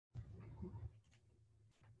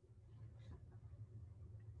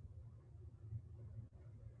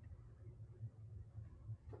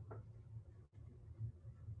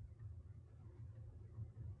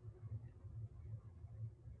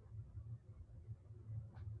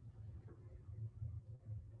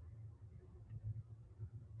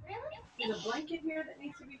There's a blanket here that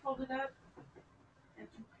needs to be folded up.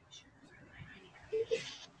 Okay,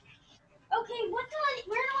 where do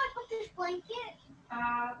I put this blanket?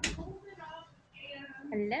 Hold it up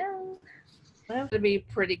and Hello. Well, to be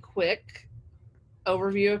pretty quick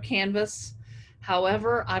overview of Canvas.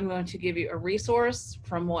 However, I'm going to give you a resource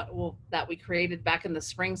from that we created back in the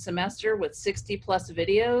spring semester with 60 plus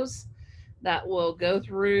videos that will go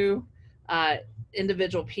through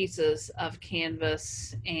individual pieces of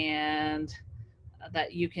Canvas and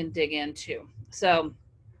that you can dig into. So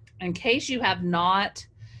in case you have not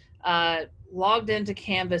logged into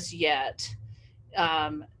Canvas yet,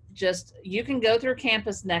 you can go through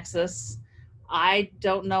Campus Nexus. I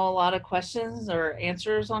don't know a lot of questions or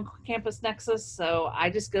answers on Campus Nexus, so I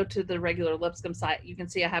just go to the regular Lipscomb site. You can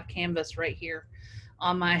see I have Canvas right here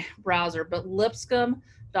on my browser, but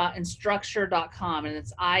lipscomb.instructure.com, and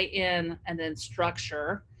it's IN and then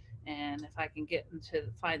structure. And if I can get into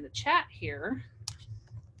find the chat here.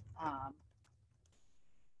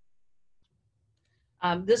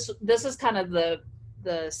 This is kind of the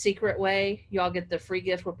secret way y'all get the free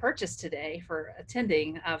gift with purchase today for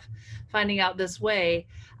attending, of finding out this way.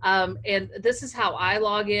 And this is how I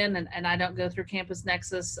log in, and I don't go through Campus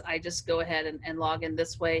Nexus. I just go ahead and log in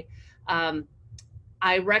this way.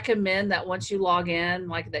 I recommend that once you log in,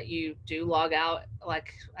 like that you do log out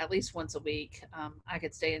like at least once a week. I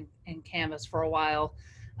could stay in Canvas for a while.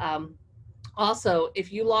 Also,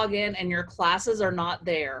 if you log in and your classes are not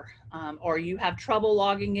there, or you have trouble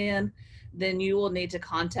logging in, then you will need to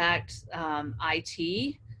contact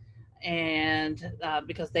IT, and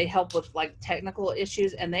because they help with like technical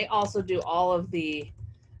issues, and they also do all of the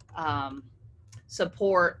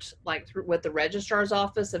support like with the registrar's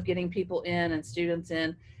office of getting people in and students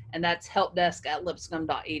in, and that's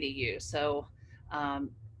helpdesk@lipscomb.edu. So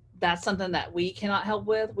that's something that we cannot help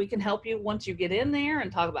with. We can help you once you get in there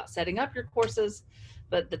and talk about setting up your courses,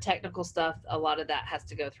 but the technical stuff, a lot of that has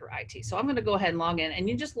to go through IT. So I'm going to go ahead and log in, and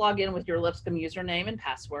you just log in with your Lipscomb username and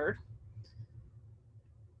password.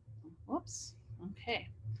 Whoops. Okay.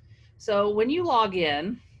 So when you log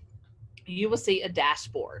in, you will see a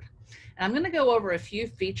dashboard. And I'm going to go over a few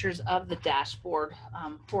features of the dashboard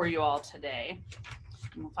for you all today.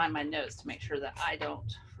 I'm going to find my notes to make sure that I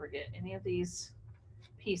don't forget any of these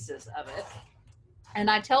pieces of it.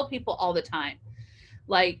 And I tell people all the time,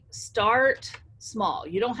 like, start small.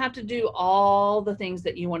 You don't have to do all the things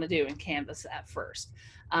that you want to do in Canvas at first.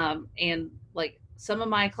 And like some of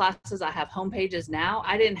my classes, I have home pages now.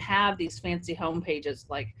 I didn't have these fancy home pages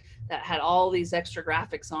like that had all these extra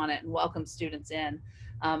graphics on it and welcome students in.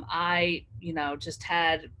 I, just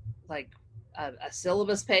had like a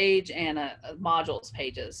syllabus page and a modules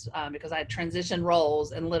pages because I had transition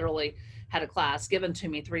roles and literally had a class given to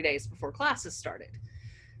me 3 days before classes started.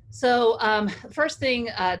 So first thing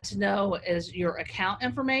to know is your account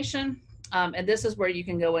information. And this is where you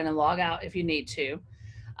can go in and log out if you need to.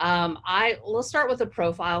 Let's start with a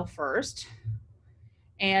profile first.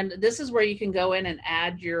 And this is where you can go in and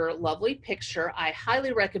add your lovely picture. I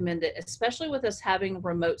highly recommend it, especially with us having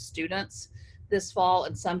remote students this fall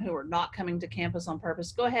and some who are not coming to campus on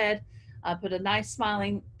purpose. Go ahead, put a nice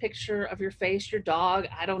smiling picture of your face, your dog,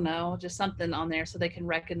 I don't know, just something on there so they can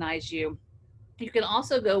recognize you. You can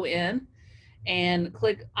also go in and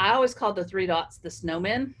click, I always call the 3 dots the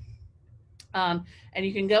snowman. And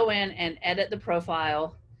you can go in and edit the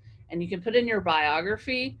profile, and you can put in your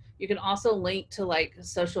biography. You can also link to like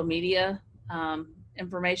social media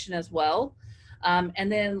information as well.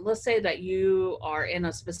 And then let's say that you are in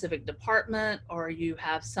a specific department, or you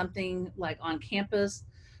have something like on campus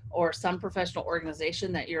or some professional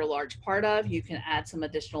organization that you're a large part of, you can add some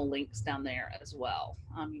additional links down there as well.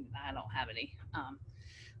 I don't have any.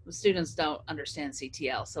 The students don't understand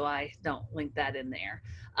CTL, so I don't link that in there.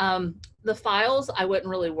 The files I wouldn't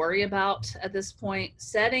really worry about at this point.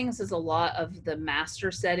 Settings is a lot of the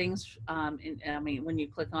master settings. When you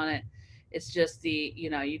click on it, it's just the,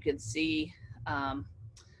 you can see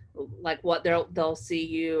like what they'll see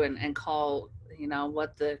you and call,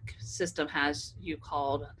 what the system has you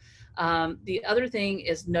called. The other thing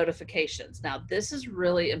is notifications. Now, this is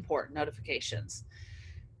really important, notifications.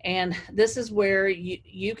 And this is where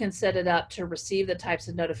you can set it up to receive the types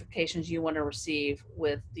of notifications you want to receive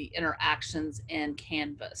with the interactions in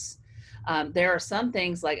Canvas. There are some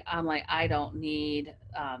things like, I don't need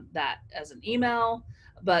that as an email,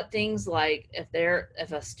 but things like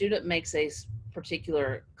if a student makes a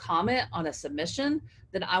particular comment on a submission,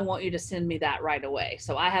 then I want you to send me that right away.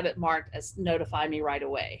 So I have it marked as notify me right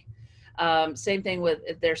away. Same thing with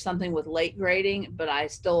if there's something with late grading, but I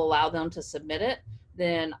still allow them to submit it,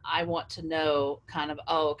 then I want to know kind of,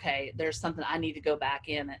 oh, okay, there's something I need to go back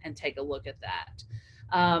in and take a look at that.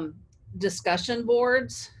 Discussion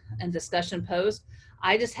boards and discussion posts,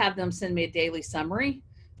 I just have them send me a daily summary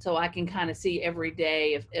so I can kind of see every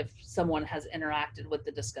day if someone has interacted with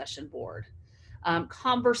the discussion board.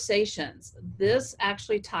 Conversations, this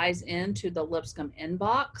actually ties into the Lipscomb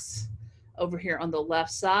inbox over here on the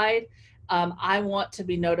left side. I want to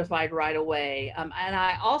be notified right away. And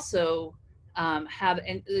I also have,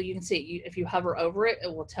 and you can see if you hover over it,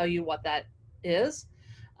 it will tell you what that is.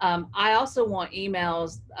 I also want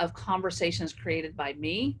emails of conversations created by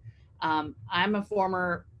me. I'm a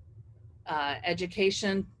former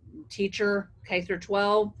education teacher, K through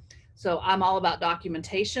 12. So I'm all about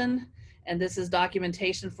documentation. And this is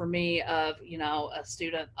documentation for me of, you know, a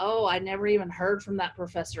student, oh, I never even heard from that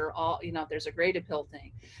professor. All, you know, if there's a grade appeal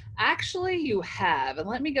thing. Actually, you have. And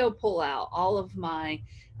let me go pull out all of my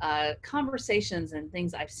conversations and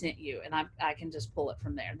things I've sent you. And I can just pull it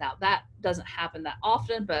from there. Now, that doesn't happen that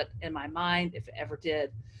often, but in my mind, if it ever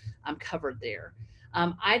did, I'm covered there.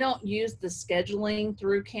 I don't use the scheduling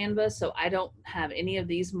through Canvas, so I don't have any of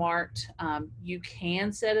these marked. You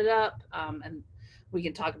can set it up, and we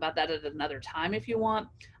can talk about that at another time if you want.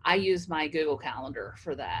 I use my Google Calendar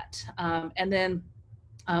for that. And then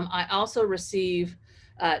I also receive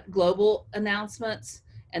global announcements,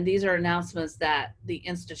 and these are announcements that the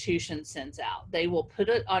institution sends out. They will put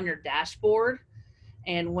it on your dashboard,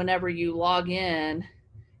 and whenever you log in,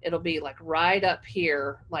 it'll be like right up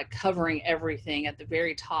here, like covering everything at the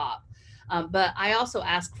very top. But I also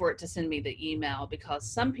ask for it to send me the email because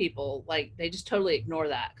some people, like, they just totally ignore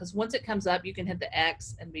that. Because once it comes up, you can hit the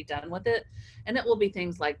X and be done with it. And it will be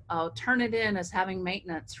things like, oh, turn it in as having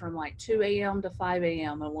maintenance from like 2 a.m. to 5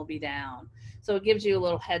 a.m. and we'll be down. So it gives you a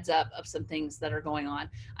little heads up of some things that are going on.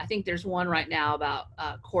 I think there's one right now about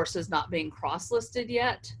courses not being cross-listed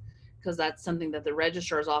yet, because that's something that the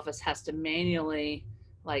registrar's office has to manually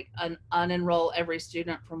like unenroll every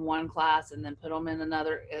student from one class and then put them in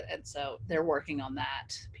another. And so they're working on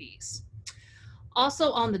that piece.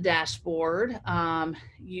 Also on the dashboard,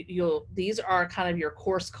 these are kind of your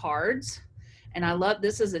course cards. And I love,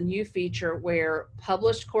 this is a new feature where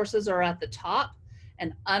published courses are at the top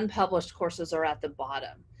and unpublished courses are at the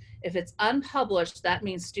bottom. If it's unpublished, that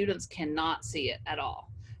means students cannot see it at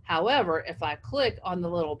all. However, if I click on the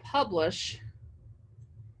little publish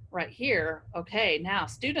right here, okay, now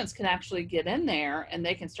students can actually get in there and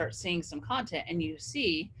they can start seeing some content, and you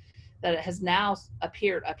see that it has now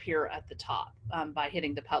appeared up here at the top by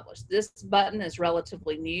hitting the publish. This button is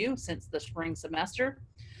relatively new since the spring semester.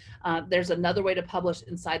 There's another way to publish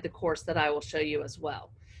inside the course that I will show you as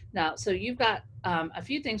well. Now, so you've got a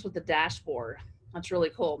few things with the dashboard. That's really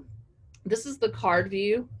cool. This is the card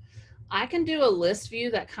view. I can do a list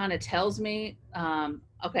view that kind of tells me,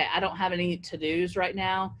 okay, I don't have any to-dos right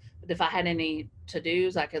now, but if I had any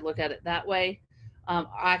to-dos, I could look at it that way.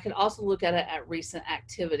 I could also look at it at recent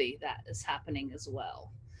activity that is happening as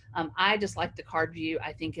well. I just like the card view.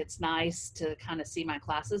 I think it's nice to kind of see my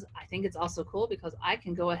classes. I think it's also cool because I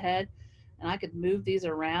can go ahead and I could move these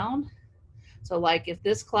around. So like if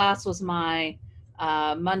this class was my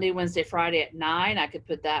Monday, Wednesday, Friday at 9, I could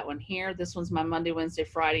put that one here. This one's my Monday, Wednesday,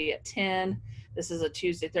 Friday at 10. This is a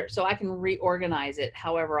Tuesday, Thursday. So I can reorganize it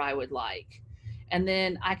however I would like. And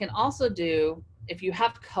then I can also do, if you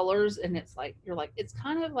have colors and it's like, you're like, it's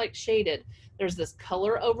kind of like shaded, there's this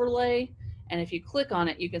color overlay. And if you click on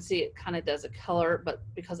it, you can see it kind of does a color, but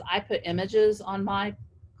because I put images on my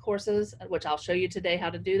courses, which I'll show you today how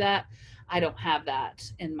to do that, I don't have that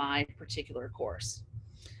in my particular course.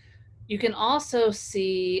 You can also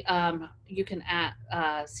see,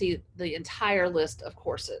 see the entire list of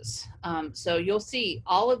courses. So you'll see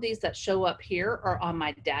all of these that show up here are on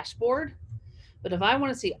my dashboard. But if I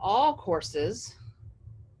want to see all courses,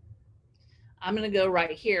 I'm going to go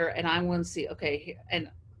right here and I want to see, okay, and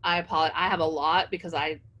I apologize, I have a lot because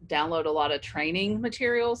I download a lot of training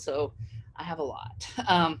materials, so I have a lot.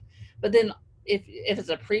 But then if it's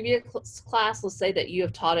a previous class, let's say that you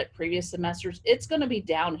have taught it previous semesters, it's going to be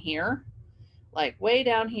down here, like way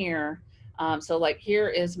down here. So like here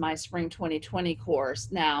is my spring 2020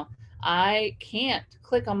 course. Now I can't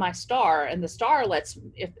click on my star, and the star lets,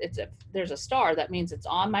 if there's a star, that means it's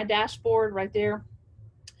on my dashboard right there.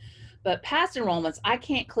 But past enrollments, I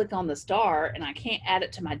can't click on the star and I can't add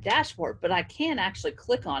it to my dashboard, but I can actually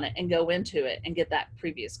click on it and go into it and get that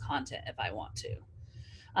previous content if I want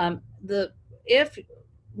to.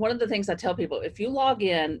 one of the things I tell people, if you log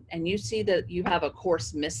in and you see that you have a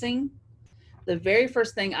course missing, the very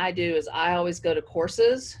first thing I do is I always go to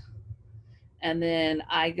courses, and then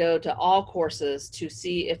I go to all courses to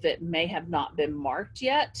see if it may have not been marked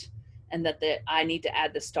yet and that I need to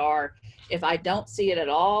add the star. If I don't see it at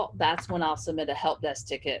all, that's when I'll submit a help desk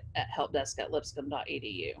ticket at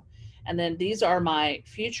helpdesk@lipscomb.edu. And then these are my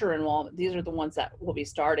future enrollment. These are the ones that will be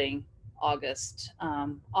starting August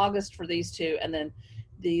for these two. And then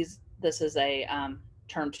this is a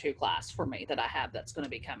term 2 class for me that I have that's going to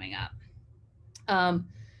be coming up.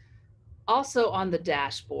 Also on the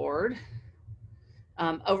dashboard,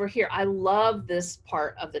 over here, I love this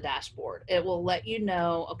part of the dashboard. It will let you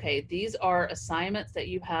know, okay, these are assignments that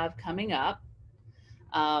you have coming up.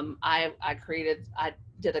 I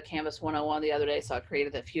did a Canvas 101 the other day, so I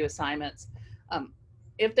created a few assignments.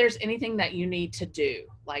 If there's anything that you need to do,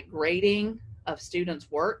 like grading of students'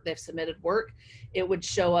 work, they've submitted work, it would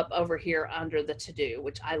show up over here under the to-do,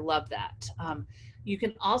 which I love that. You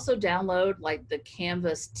can also download like the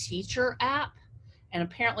Canvas teacher app. And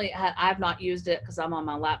apparently I've not used it because I'm on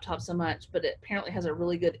my laptop so much, but it apparently has a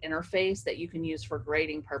really good interface that you can use for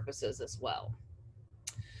grading purposes as well.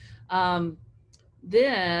 You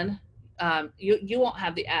won't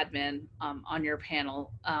have the admin on your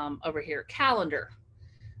panel over here. Calendar.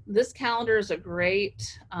 This calendar is a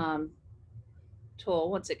great tool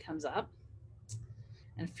once it comes up.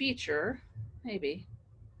 And feature, maybe,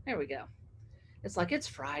 there we go. It's like it's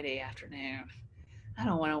Friday afternoon. I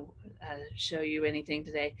don't want to show you anything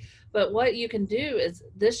today, but what you can do is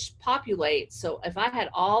this populates. So if I had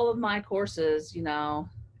all of my courses, you know,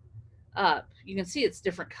 up, you can see it's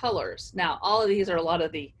different colors. Now, all of these are a lot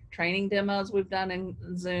of the training demos we've done in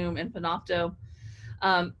Zoom and Panopto.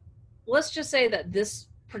 Let's just say that this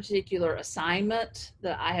particular assignment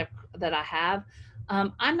that I have,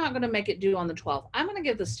 I'm not going to make it due on the 12th. I'm going to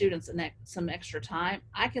give the students some extra time.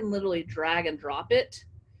 I can literally drag and drop it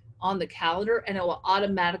on the calendar, and it will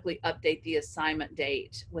automatically update the assignment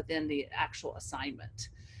date within the actual assignment.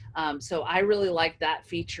 So I really like that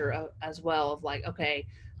feature as well of like, okay,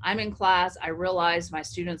 I'm in class, I realize my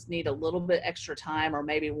students need a little bit extra time or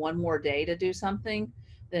maybe one more day to do something,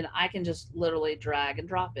 then I can just literally drag and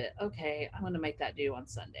drop it. Okay, I'm gonna make that due on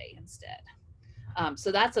Sunday instead.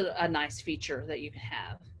 So that's a nice feature that you can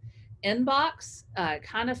have. Inbox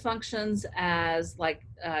kind of functions as like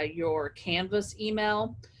your Canvas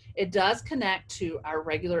email. It does connect to our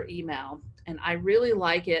regular email, and I really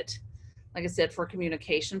like it, like I said, for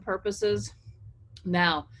communication purposes.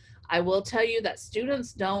 Now, I will tell you that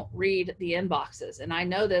students don't read the inboxes, and I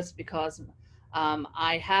know this because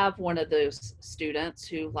I have one of those students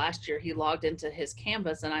who last year he logged into his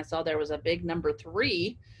Canvas and I saw there was a big number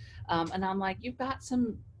 3, and I'm like, you've got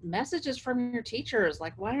some messages from your teachers,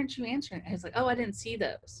 like why aren't you answering? And he's like, oh, I didn't see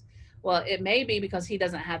those. Well, it may be because he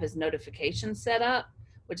doesn't have his notifications set up,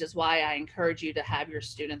 which is why I encourage you to have your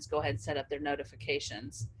students go ahead and set up their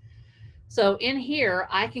notifications. So in here,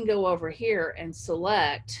 I can go over here and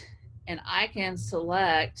select, and I can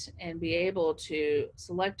select and be able to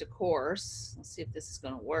select a course. Let's see if this is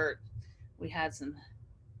going to work. We had some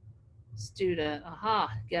student,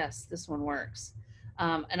 yes, this one works.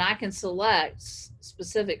 And I can select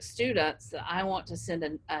specific students that I want to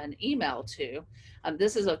send an email to.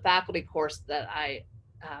 This is a faculty course that I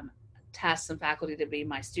task some faculty to be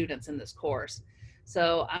my students in this course.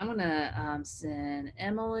 So I'm gonna send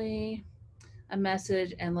Emily a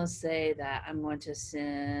message, and let's say that I'm going to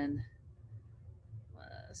send,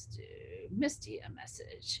 let's do Misty a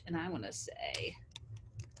message, and I'm gonna say,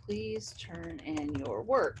 please turn in your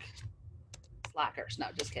work. Slackers, no,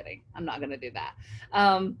 just kidding. I'm not gonna do that.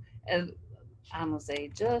 And I'm gonna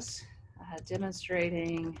say just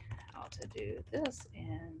demonstrating how to do this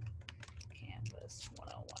in Canvas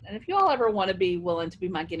 101. And if you all ever want to be willing to be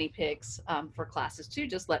my guinea pigs for classes too,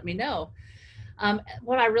 just let me know.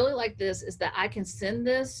 What I really like this is that I can send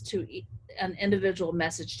this to an individual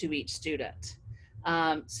message to each student.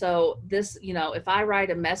 So this, you know, if I write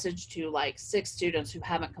a message to like 6 students who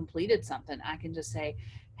haven't completed something, I can just say,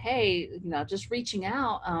 hey, you know, just reaching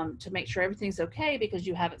out to make sure everything's okay because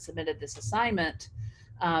you haven't submitted this assignment.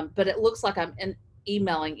 But it looks like I'm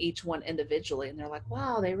emailing each one individually, and they're like,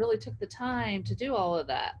 wow, they really took the time to do all of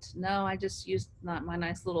that. No, I just used my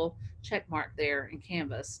nice little check mark there in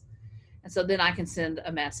Canvas. And so then I can send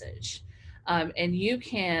a message. And you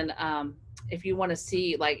can, if you want to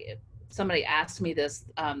see, like somebody asked me this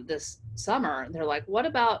this summer, and they're like, what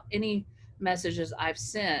about any messages I've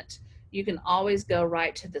sent? You can always go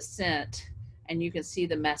right to the sent, and you can see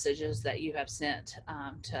the messages that you have sent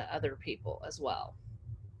to other people as well,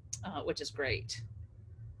 which is great.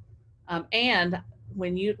 And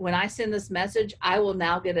when I send this message, I will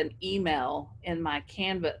now get an email in my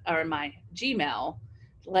Canva or in my Gmail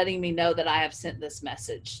letting me know that I have sent this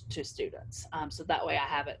message to students. So that way I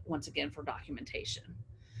have it once again for documentation.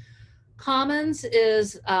 Commons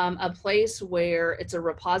is a place where it's a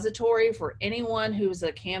repository for anyone who's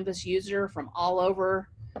a Canvas user from all over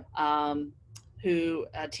who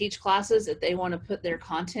teach classes. If they want to put their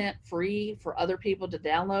content free for other people to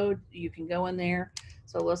download, you can go in there.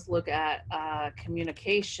 So let's look at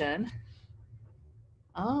communication.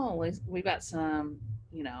 Oh, we got some,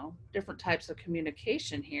 you know, different types of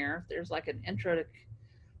communication here. There's like an intro to,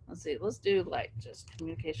 let's see, let's do like just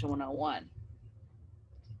communication 101.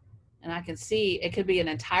 And I can see it could be an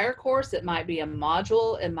entire course. It might be a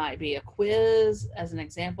module. It might be a quiz as an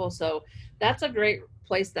example. So that's a great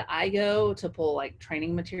place that I go to pull like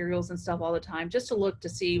training materials and stuff all the time, just to look to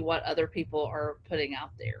see what other people are putting out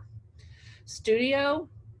there. Studio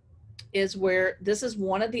is where, this is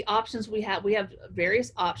one of the options we have. We have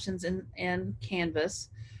various options in Canvas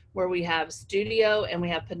where we have Studio and we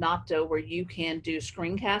have Panopto where you can do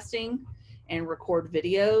screencasting and record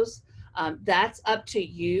videos. That's up to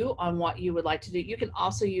you on what you would like to do. You can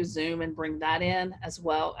also use Zoom and bring that in as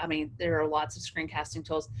well. I mean, there are lots of screencasting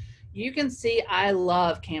tools. You can see I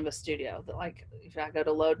love Canvas Studio. Like if I go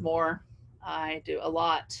to load more, I do a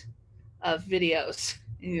lot of videos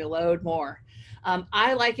and you load more.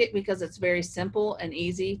 I like it because it's very simple and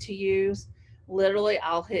easy to use. Literally,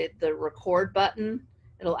 I'll hit the record button.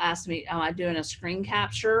 It'll ask me, am I doing a screen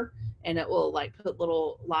capture? And it will like put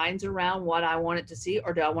little lines around what I want it to see,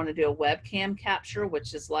 or do I want to do a webcam capture,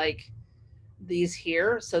 which is like these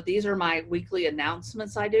here. So these are my weekly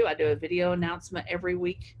announcements I do. I do a video announcement every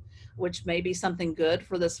week, which may be something good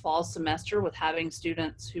for this fall semester with having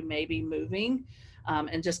students who may be moving,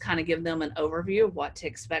 and just kind of give them an overview of what to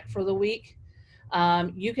expect for the week.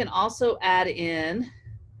 You can also add in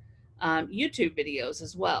YouTube videos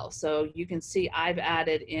as well. So you can see I've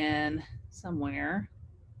added in somewhere,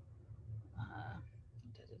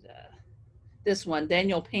 this one,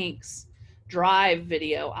 Daniel Pink's Drive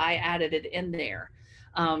video, I added it in there.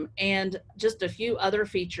 And just a few other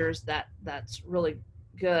features that's really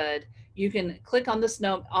good. You can click on the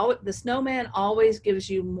snowman always gives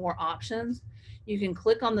you more options. You can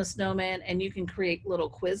click on the snowman and you can create little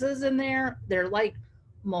quizzes in there. They're like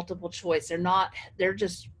multiple choice. They're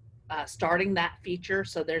just starting that feature.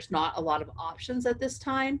 So there's not a lot of options at this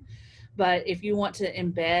time. But if you want to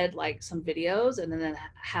embed like some videos and then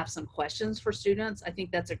have some questions for students, I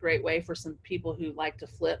think that's a great way for some people who like to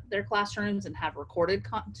flip their classrooms and have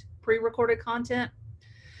pre-recorded content.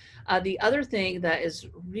 The other thing that is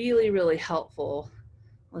really, really helpful,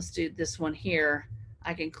 let's do this one here.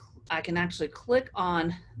 I can actually click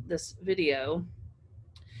on this video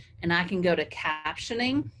and I can go to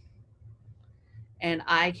captioning and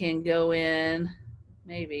I can go in,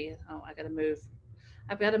 maybe, oh, I've got to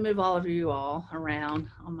move all of you all around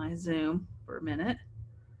on my Zoom for a minute.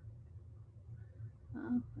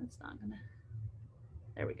 Oh, it's not gonna,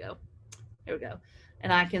 there we go. Here we go.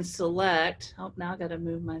 And I can select, oh, now I got to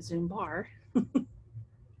move my Zoom bar.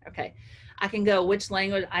 Okay. I can go which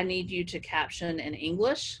language I need you to caption in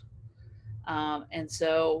English. And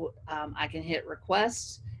so I can hit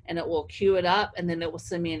request and it will queue it up and then it will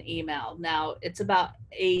send me an email. Now it's about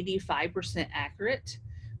 85% accurate,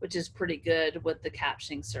 which is pretty good with the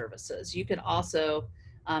captioning services. You can also,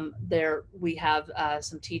 we have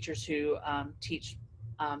some teachers who teach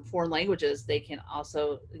foreign languages. They can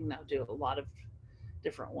also, do a lot of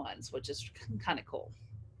different ones, which is kind of cool.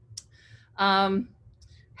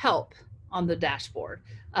 Help on the dashboard.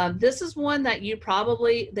 This is one that you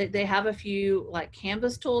probably, they have a few like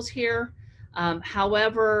Canvas tools here.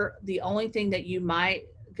 However, the only thing that you might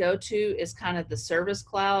go to is kind of the Service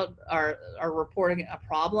Cloud or reporting a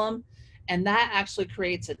problem. And that actually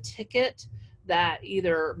creates a ticket that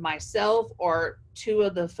either myself or two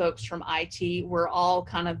of the folks from IT, we're all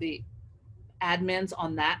kind of the admins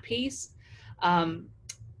on that piece.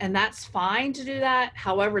 And that's fine to do that.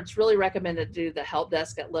 However, it's really recommended to do the help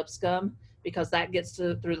desk at Lipscomb because that gets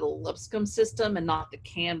through the Lipscomb system and not the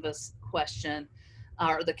Canvas question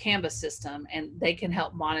or the Canvas system. And they can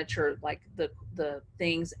help monitor like the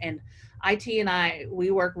things. And IT and we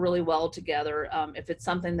work really well together. If it's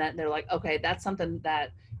something that they're like, okay, that's something that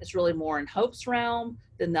is really more in Hope's realm,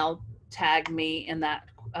 then they'll tag me in that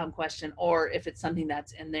question. Or if it's something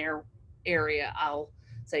that's in their area, I'll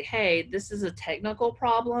say, hey, this is a technical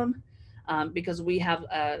problem because we have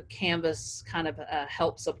a Canvas kind of a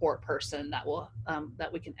help support person that will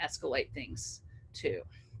that we can escalate things to.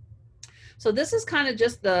 So this is kind of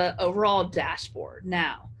just the overall dashboard.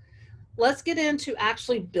 Now, let's get into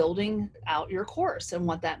actually building out your course and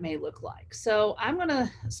what that may look like. So I'm going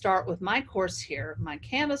to start with my course here, my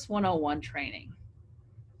Canvas 101 training.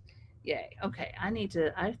 Yay. Okay.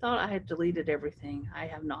 I thought I had deleted everything. I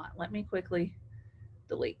have not. Let me quickly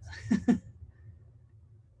delete.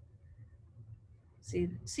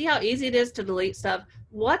 See how easy it is to delete stuff?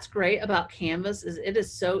 What's great about Canvas is it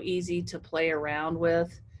is so easy to play around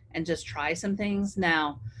with and just try some things.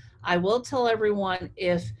 Now, I will tell everyone,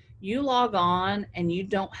 if you log on and you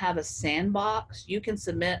don't have a sandbox, you can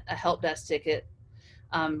submit a help desk ticket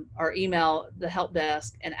or email the help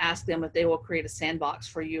desk and ask them if they will create a sandbox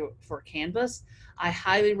for you for Canvas. I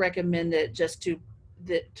highly recommend it just to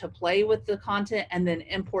play with the content and then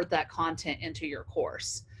import that content into your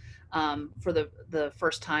course for the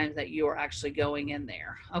first time that you are actually going in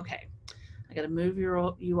there. Okay, I got to move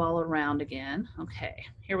you all around again. Okay,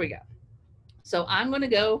 here we go. So I'm going to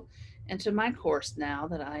go into my course now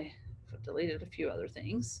that I deleted a few other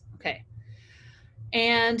things. Okay,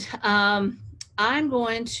 and I'm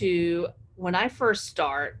going to, when I first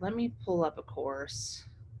start, let me pull up a course.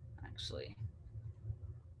 Actually,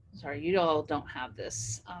 sorry, you all don't have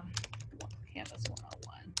this Canvas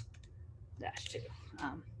 101-2.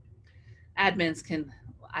 Admins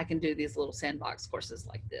I can do these little sandbox courses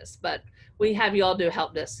like this, but we have you all do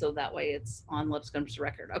help desk so that way it's on Lipscomb's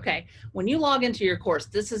record. Okay, when you log into your course,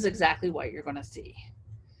 this is exactly what you're going to see.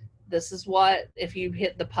 This is what, if you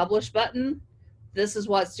hit the publish button, this is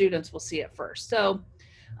what students will see at first. So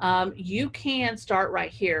you can start right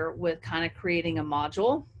here with kind of creating a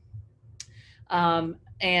module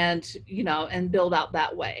and build out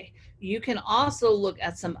that way. You can also look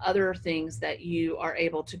at some other things that you are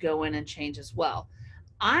able to go in and change as well.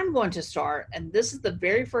 I'm going to start, and this is the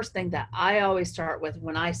very first thing that I always start with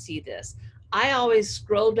when I see this. I always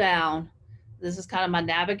scroll down. This is kind of my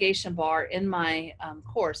navigation bar in my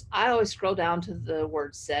course. I always scroll down to the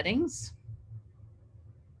word settings,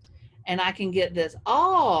 and I can get this.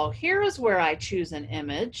 Oh, here is where I choose an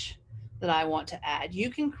image that I want to add.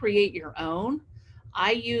 You can create your own.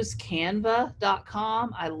 I use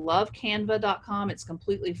canva.com. I love canva.com. It's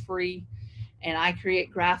completely free, and I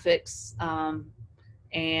create graphics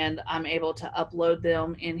and I'm able to upload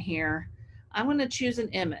them in here. I'm going to choose an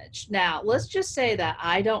image. Now, let's just say that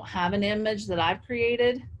I don't have an image that I've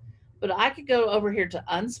created, but I could go over here to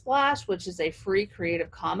Unsplash, which is a free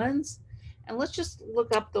Creative Commons, and let's just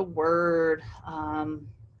look up the word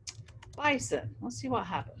bison. Let's see what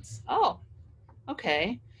happens. Oh,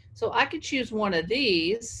 okay. So I could choose one of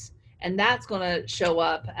these, and that's going to show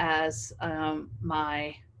up as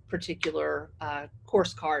my particular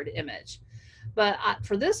course card image. But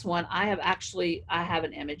for this one, I have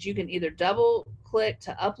an image. You can either double click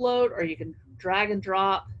to upload, or you can drag and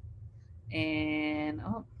drop. And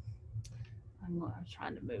I'm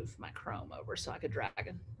trying to move my Chrome over so I could drag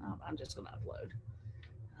it. I'm just going to upload.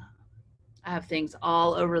 I have things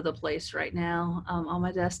all over the place right now on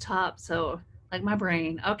my desktop. So like my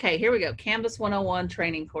brain. Okay, here we go. Canvas 101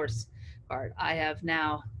 training course card. I have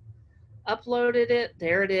now uploaded it.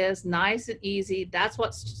 There it is. Nice and easy. That's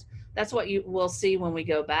what you will see when we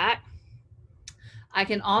go back. I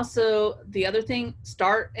can also, the other thing,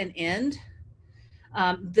 start and end.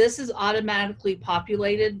 This is automatically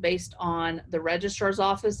populated based on the registrar's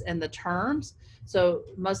office and the terms. So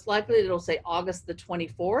most likely it'll say August the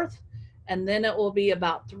 24th, and then it will be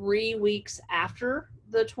about 3 weeks after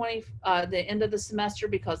the end of the semester,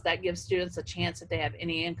 because that gives students a chance if they have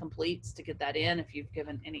any incompletes to get that in, if you've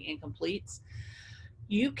given any incompletes.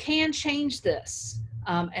 You can change this.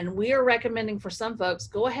 And we are recommending for some folks,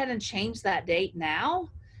 go ahead and change that date now,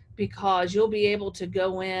 because you'll be able to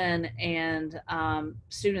go in and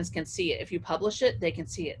students can see it. If you publish it, they can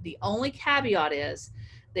see it. The only caveat is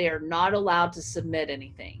they are not allowed to submit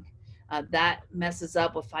anything. That messes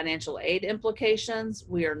up with financial aid implications.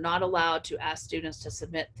 We are not allowed to ask students to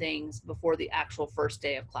submit things before the actual first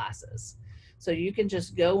day of classes. So you can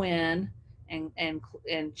just go in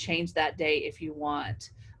and change that date if you want.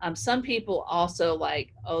 Some people also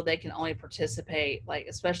they can only participate,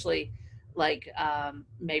 especially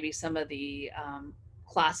maybe some of the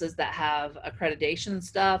classes that have accreditation and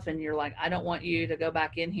stuff, and you're like, I don't want you to go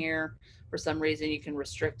back in here for some reason. You can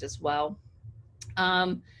restrict as well.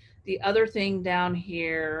 The other thing down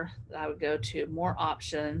here that I would go to, more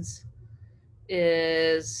options,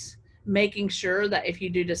 is making sure that if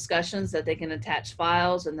you do discussions that they can attach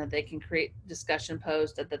files and that they can create discussion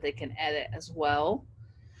posts that they can edit as well.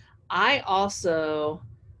 I also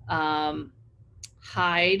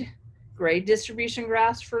hide grade distribution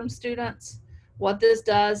graphs from students. What this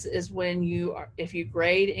does is when you are, if you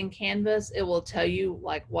grade in Canvas, it will tell you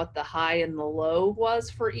like what the high and the low was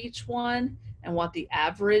for each one and what the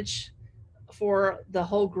average for the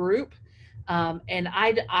whole group. And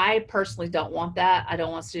I personally don't want that. I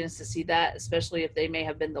don't want students to see that, especially if they may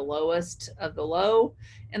have been the lowest of the low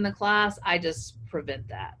in the class. I just prevent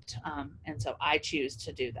that. And so I choose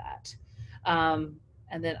to do that. And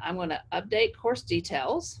then I'm going to update course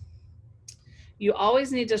details. You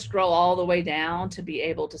always need to scroll all the way down to be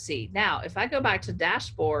able to see. Now, if I go back to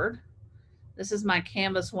dashboard, this is my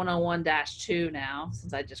Canvas 101-2 now,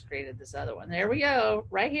 since I just created this other one. There we go.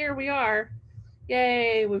 Right here we are.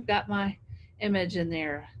 Yay, we've got my image in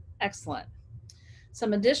there. Excellent.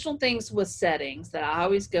 Some additional things with settings that I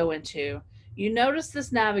always go into. You notice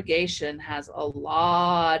this navigation has a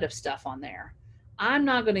lot of stuff on there. I'm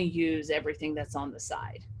not going to use everything that's on the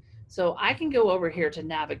side. So I can go over here to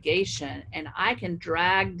navigation and I can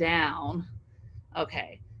drag down.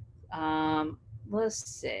 Okay. Let's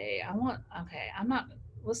say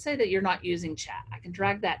let's say that you're not using chat. I can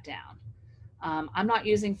drag that down. I'm not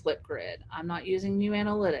using Flipgrid. I'm not using New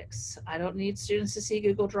Analytics. I don't need students to see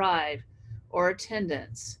Google Drive or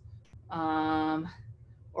attendance or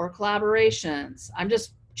collaborations. I'm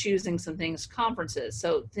just choosing some things, conferences.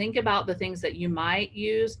 So think about the things that you might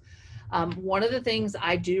use. One of the things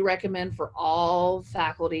I do recommend for all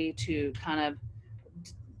faculty to kind of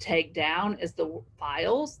take down is the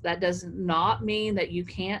files. That does not mean that you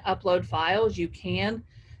can't upload files. You can.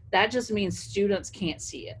 That just means students can't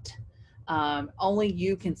see it. Only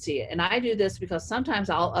you can see it. And I do this because sometimes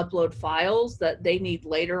I'll upload files that they need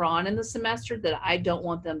later on in the semester that I don't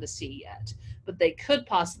want them to see yet, but they could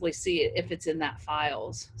possibly see it if it's in that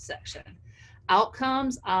files section.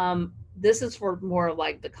 Outcomes, this is for more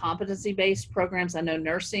like the competency-based programs. I know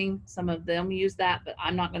nursing, some of them use that, but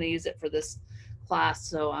I'm not going to use it for this class,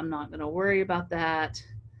 so I'm not going to worry about that.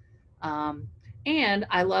 And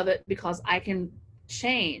I love it because I can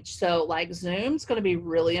change. So like Zoom's going to be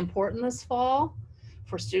really important this fall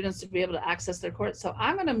for students to be able to access their course. So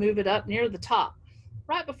I'm going to move it up near the top,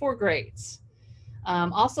 right before grades.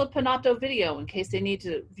 Also Panopto Video, in case they need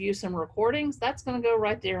to view some recordings, that's going to go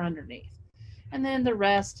right there underneath. And then the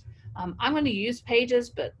rest, I'm going to use Pages,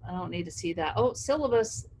 but I don't need to see that. Oh,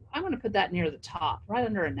 Syllabus, I'm going to put that near the top, right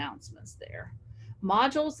under Announcements there.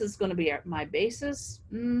 Modules is going to be my basis.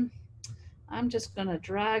 I'm just going to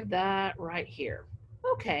drag that right here.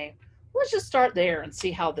 Okay, let's just start there and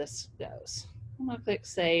see how this goes. I'm going to click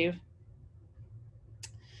Save.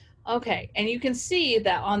 Okay, and you can see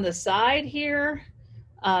that on the side here,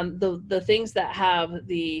 the things that have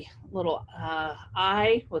the little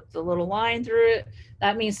eye with the little line through it,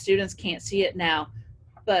 that means students can't see it now.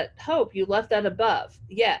 But Hope, you left that above.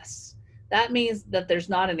 Yes, that means that there's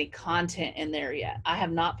not any content in there yet. I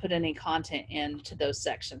have not put any content into those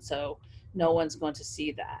sections, so no one's going to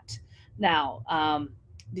see that. Now,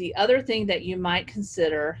 the other thing that you might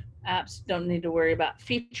consider, apps don't need to worry about,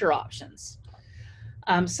 feature options.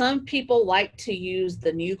 Some people like to use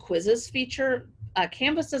the new quizzes feature.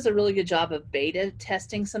 Canvas does a really good job of beta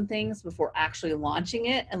testing some things before actually launching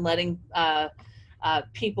it and letting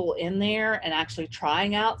people in there and actually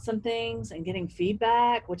trying out some things and getting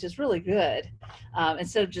feedback, which is really good.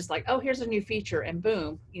 Instead of just like, oh, here's a new feature and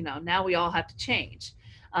boom, you know, now we all have to change.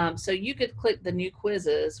 So you could click the new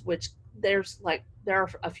quizzes, which there are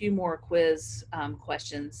a few more quiz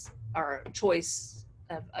questions or choice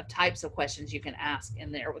of types of questions you can ask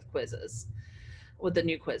in there with quizzes, with the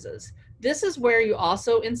new quizzes. This is where you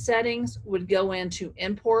also in settings would go into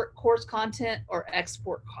import course content or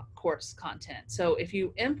export course content. So if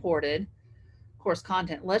you imported course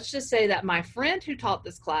content, let's just say that my friend who taught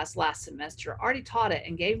this class last semester already taught it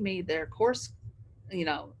and gave me their course, you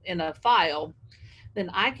know, in a file, then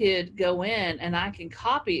I could go in and I can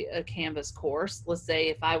copy a Canvas course. Let's say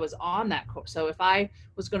if I was on that course. So if I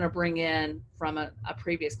was going to bring in from a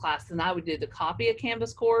previous class, then I would do the copy a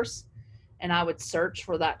Canvas course and I would search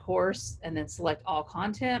for that course and then select all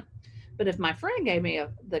content. But if my friend gave me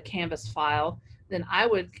the Canvas file, then I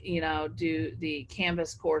would, you know, do the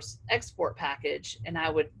Canvas course export package and I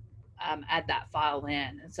would add that file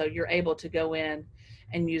in. And so you're able to go in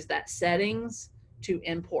and use that settings to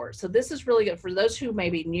import. So this is really good for those who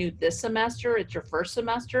may be new this semester. It's your first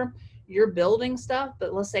semester, you're building stuff,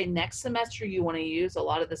 but let's say next semester you want to use a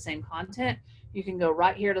lot of the same content. You can go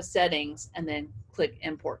right here to settings and then click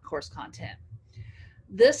import course content.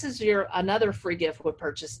 This is another free gift we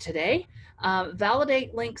purchased today.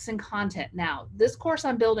 Validate links and content. Now, this course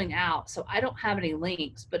I'm building out, so I don't have any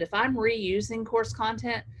links, but if I'm reusing course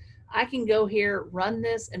content, I can go here, run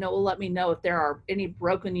this, and it will let me know if there are any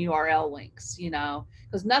broken URL links, you know,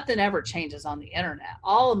 because nothing ever changes on the internet.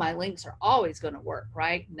 All of my links are always going to work,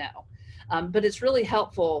 right? No. But it's really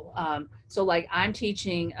helpful. So like I'm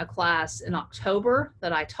teaching a class in October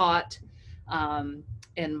that I taught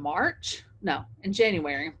in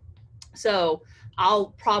January. So I'll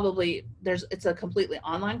probably, it's a completely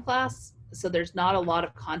online class. So there's not a lot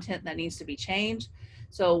of content that needs to be changed.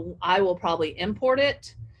 So I will probably import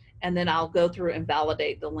it, and then I'll go through and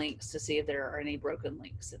validate the links to see if there are any broken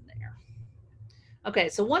links in there. Okay,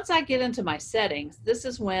 so once I get into my settings, this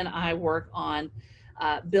is when I work on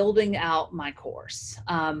building out my course.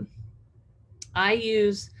 I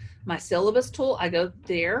use my syllabus tool. I go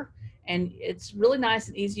there, and it's really nice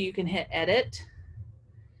and easy. You can hit edit,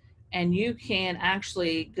 and you can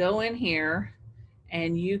actually go in here,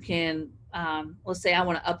 and you can, let's say I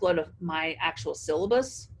want to upload my actual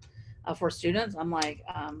syllabus for students. I'm like,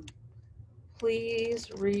 please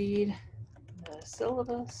read the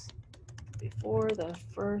syllabus before the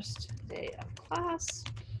first day of class.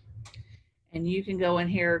 And you can go in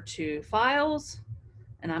here to files,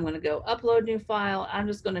 and I'm going to go upload new file. I'm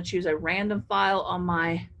just going to choose a random file on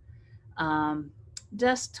my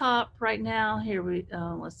desktop right now. Here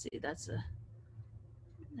let's see,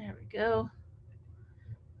 there we go.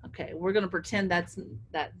 Okay, we're going to pretend that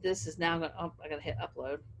this is now going to, I got to hit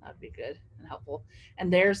upload. That'd be good and helpful.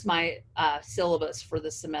 And there's my syllabus for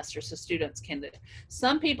the semester, so students can do.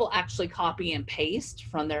 Some people actually copy and paste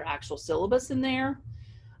from their actual syllabus in there.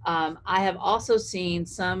 I have also seen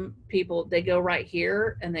some people, they go right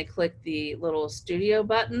here and they click the little studio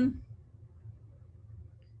button,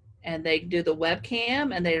 and they do the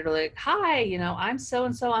webcam, and they're like, hi, you know, I'm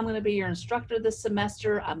so-and-so, I'm going to be your instructor this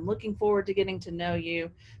semester. I'm looking forward to getting to know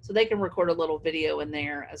you. So they can record a little video in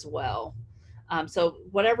there as well. So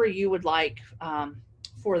whatever you would like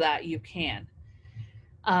for that, you can.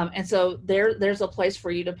 And so there's a place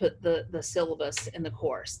for you to put the syllabus in the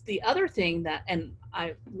course. The other thing that, and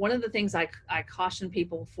one of the things I caution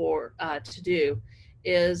people to do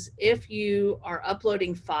is, if you are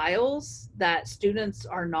uploading files that students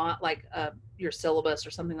are not, like your syllabus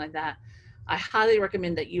or something like that, I highly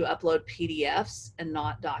recommend that you upload PDFs and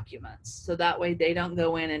not documents. So that way they don't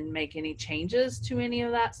go in and make any changes to any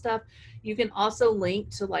of that stuff. You can also link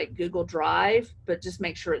to like Google Drive, but just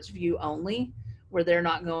make sure it's view only, where they're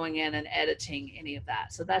not going in and editing any of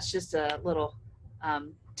that. So that's just a little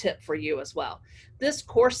tip for you as well. This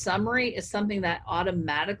course summary is something that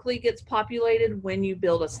automatically gets populated when you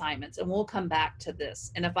build assignments, and we'll come back to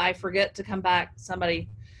this. And if I forget to come back, somebody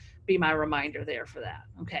be my reminder there for that.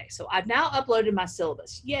 Okay, so I've now uploaded my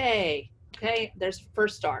syllabus. Yay. Okay, there's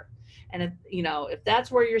first start. And if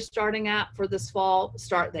that's where you're starting at for this fall,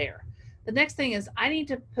 start there. The next thing is I need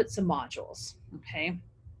to put some modules. Okay.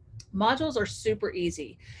 Modules are super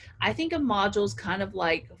easy. I think of modules kind of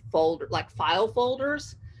like file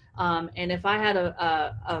folders. And if I had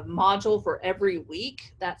a module for every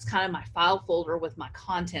week, that's kind of my file folder with my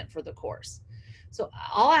content for the course. So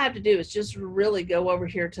all I have to do is just really go over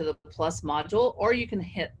here to the plus module, or you can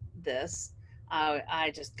hit this.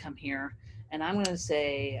 I just come here and I'm going to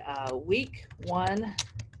say week 1,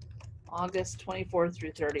 August 24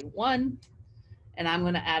 through 31, and I'm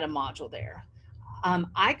going to add a module there.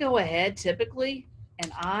 I go ahead typically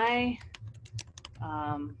and I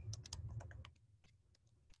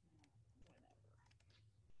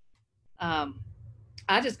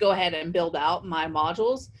just go ahead and build out my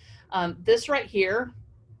modules. This right here,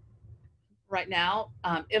 right now,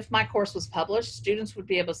 if my course was published, students would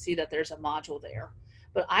be able to see that there's a module there.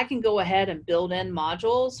 But I can go ahead and build in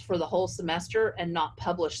modules for the whole semester and not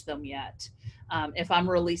publish them yet if I'm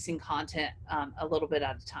releasing content a little bit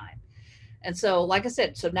at a time. And so, like I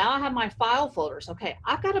said, so now I have my file folders. Okay,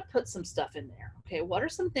 I've got to put some stuff in there. Okay, what are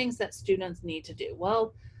some things that students need to do?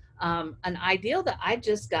 Well, an idea that I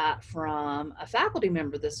just got from a faculty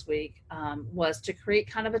member this week was to create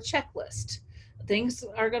kind of a checklist. Things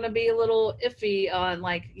are going to be a little iffy on,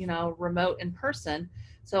 like, remote in person.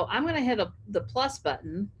 So I'm going to hit the plus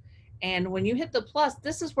button. And when you hit the plus,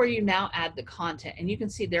 this is where you now add the content. And you can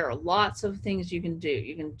see there are lots of things you can do.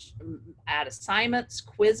 You can add assignments,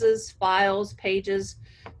 quizzes, files, pages,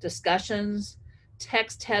 discussions,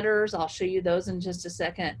 text headers. I'll show you those in just a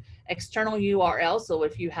second. External URL. So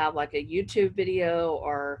if you have like a YouTube video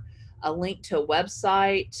or a link to a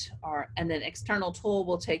website, and then external tool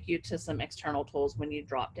will take you to some external tools when you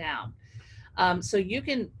drop down. So you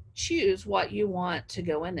can choose what you want to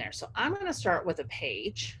go in there. So I'm going to start with a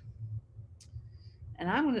page. And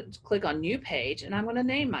I'm going to click on new page, and I'm going to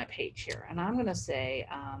name my page here. And I'm going to say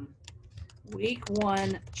week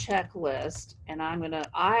 1 checklist, and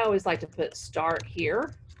I always like to put start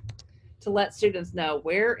here to let students know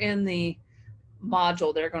where in the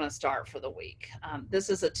module they're going to start for the week. This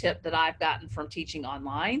is a tip that I've gotten from teaching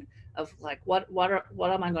online of like, what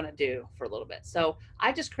am I going to do for a little bit? So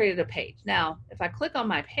I just created a page. Now, if I click on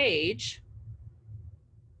my page,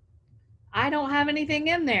 I don't have anything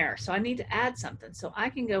in there. So I need to add something. So I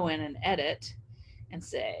can go in and edit and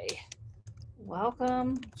say,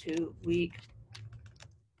 welcome to week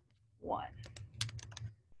 1.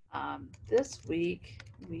 This week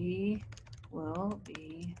we will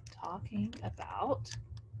be talking about,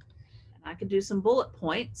 and I can do some bullet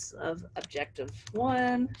points of objective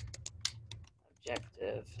 1,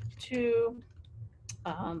 objective 2.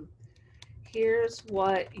 Here's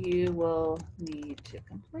what you will need to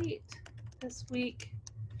complete this week.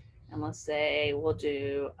 And let's say we'll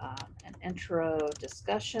do an intro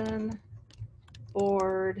discussion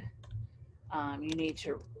board. You need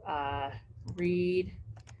to read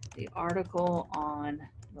the article on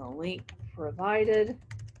the link provided,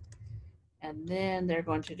 and then they're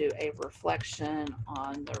going to do a reflection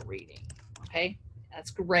on the reading. Okay,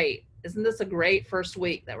 that's great. Isn't this a great first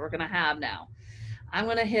week that we're going to have now? I'm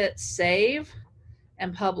going to hit save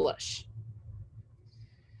and publish.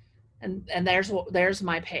 And there's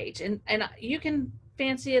my page. And you can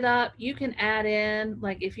fancy it up. You can add in,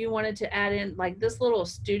 like if you wanted to add in like this little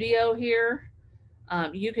studio here,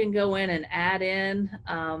 you can go in and add in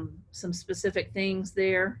some specific things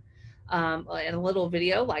there. And a little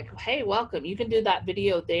video like, hey, welcome. You can do that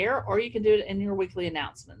video there, or you can do it in your weekly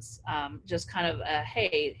announcements. Just kind of,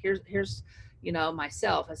 hey, here's you know,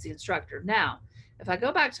 myself as the instructor. Now, if I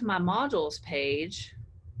go back to my modules page,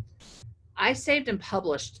 I saved and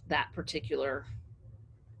published that particular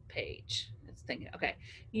page. It's thinking, okay,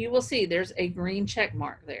 you will see there's a green check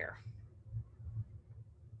mark there.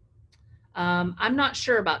 I'm not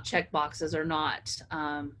sure about check boxes or not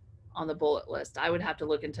on the bullet list. I would have to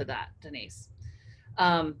look into that, Denise.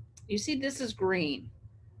 You see, this is green.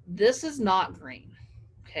 This is not green,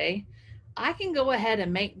 okay? I can go ahead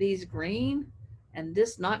and make these green and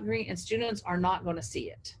this not green, and students are not going to see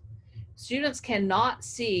it. Students cannot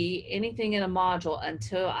see anything in a module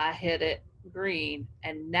until I hit it green,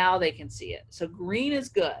 and now they can see it. So green is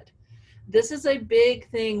good. This is a big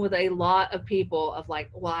thing with a lot of people of like,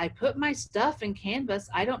 well, I put my stuff in Canvas.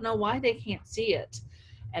 I don't know why they can't see it.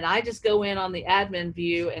 And I just go in on the admin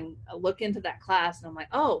view and look into that class, and I'm like,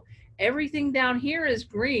 oh, everything down here is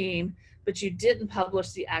green, but you didn't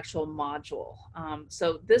publish the actual module.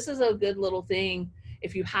 So this is a good little thing.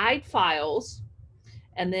 If you hide files,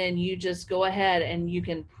 and then you just go ahead and you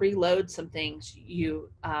can preload some things, you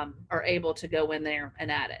are able to go in there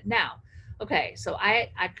and add it. Now, okay, so I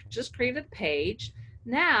just created a page.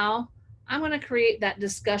 Now I'm going to create that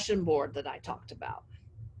discussion board that I talked about.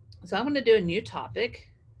 So I'm going to do a new topic,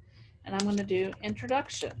 and I'm going to do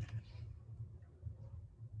introduction.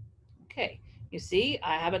 Okay, you see,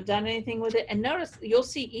 I haven't done anything with it. And notice, you'll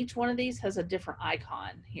see each one of these has a different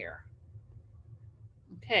icon here.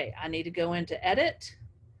 Okay, I need to go into edit.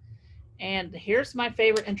 And here's my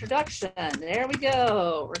favorite introduction. There we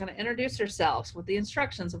go. We're going to introduce ourselves with the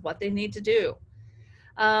instructions of what they need to do.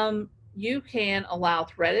 You can allow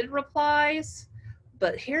threaded replies,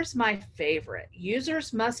 but here's my favorite.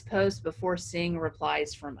 Users must post before seeing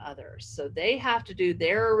replies from others. So they have to do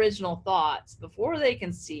their original thoughts before they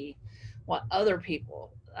can see what other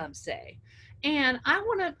people say. And I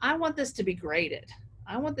want this to be graded.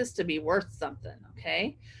 I want this to be worth something,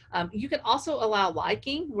 okay? You can also allow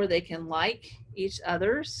liking, where they can like each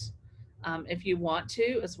other's if you want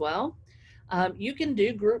to as well. You can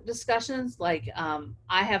do group discussions, like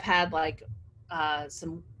I have had like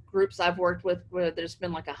some groups I've worked with where there's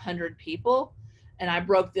been like 100 people, and I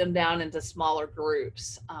broke them down into smaller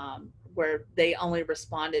groups where they only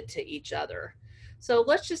responded to each other. So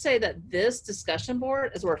let's just say that this discussion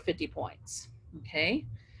board is worth 50 points, okay?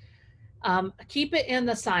 Keep it in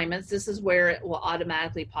the assignments. This is where it will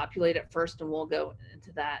automatically populate it first, and we'll go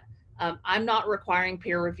into that. I'm not requiring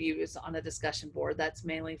peer reviews on a discussion board. That's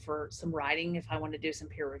mainly for some writing if I want to do some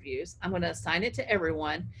peer reviews. I'm going to assign it to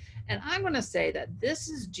everyone, and I'm going to say that this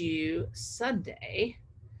is due Sunday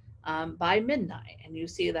by midnight, and you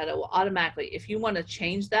see that it will automatically, if you want to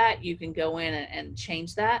change that, you can go in and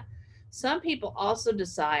change that. Some people also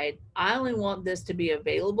decide, I only want this to be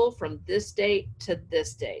available from this date to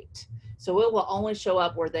this date. So it will only show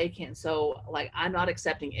up where they can. So like, I'm not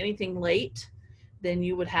accepting anything late, then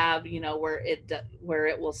you would have, you know, where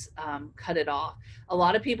it will cut it off. A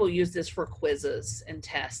lot of people use this for quizzes and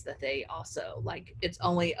tests that they also, like, it's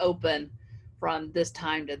only open from this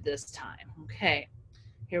time to this time. Okay,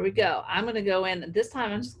 here we go. I'm going to go in, and this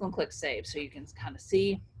time I'm just going to click save so you can kind of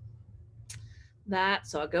see that.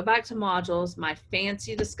 So I go back to modules, my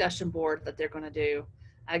fancy discussion board that they're going to do.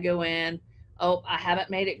 I go in, oh, I haven't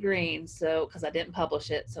made it green, so because I didn't publish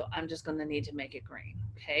it, so I'm just going to need to make it green.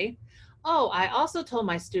 Okay. Oh, I also told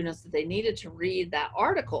my students that they needed to read that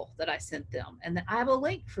article that I sent them, and I have a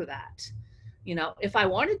link for that. You know, if I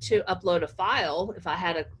wanted to upload a file, if I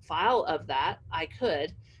had a file of that, I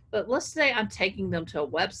could. But let's say I'm taking them to a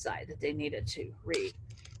website that they needed to read.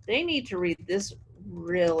 They need to read this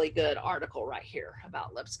really good article right here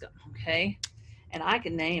about Lipscomb, okay? And I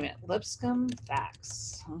can name it Lipscomb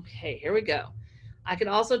Facts. Okay, here we go. I can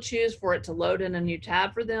also choose for it to load in a new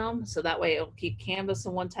tab for them, so that way it'll keep Canvas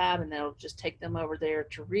in one tab and it'll just take them over there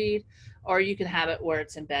to read, or you can have it where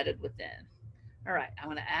it's embedded within. All right, I'm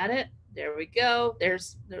gonna add it. There we go.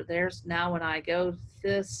 There's now when I go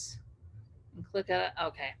this and click it,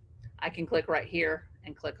 okay, I can click right here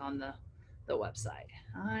and click on the website.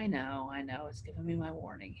 I know, it's giving me my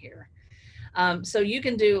warning here. So you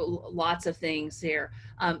can do lots of things here.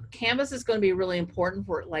 Canvas is going to be really important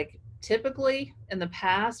for, like, typically in the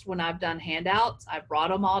past when I've done handouts, I've brought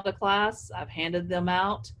them all to class, I've handed them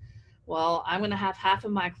out. Well, I'm going to have half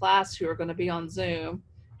of my class who are going to be on Zoom,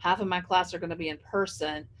 half of my class are going to be in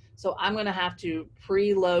person. So I'm going to have to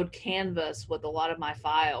preload Canvas with a lot of my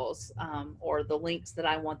files or the links that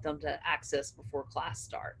I want them to access before class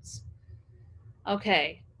starts.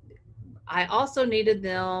 Okay, I also needed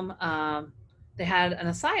them, they had an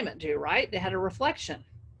assignment due, right? They had a reflection.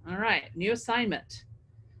 All right, new assignment.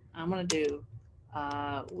 I'm going to do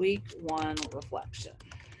week 1 reflection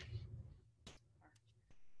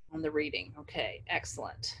on the reading. Okay,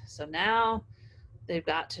 excellent. So now they've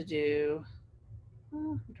got to do,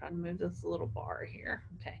 I'm trying to move this little bar here.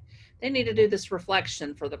 Okay, they need to do this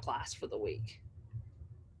reflection for the class for the week.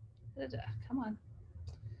 Come on.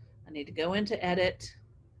 I need to go into edit,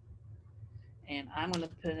 and I'm going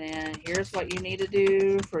to put in, here's what you need to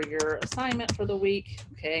do for your assignment for the week.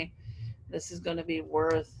 Okay, this is going to be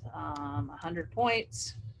worth 100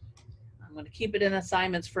 points. I'm going to keep it in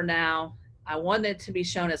assignments for now. I want it to be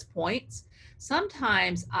shown as points.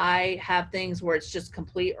 Sometimes I have things where it's just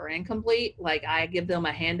complete or incomplete, like I give them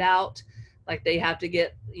a handout, like they have to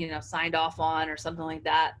get, you know, signed off on or something like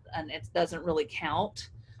that, and it doesn't really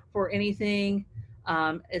count for anything.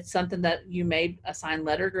 It's something that you may assign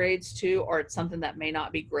letter grades to, or it's something that may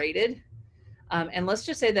not be graded. And let's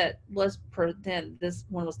just say that, let's pretend this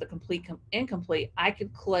one was the complete incomplete. I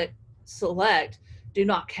could click select do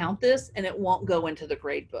not count this, and it won't go into the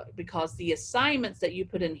grade book, because the assignments that you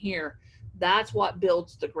put in here, that's what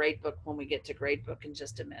builds the grade book when we get to grade book in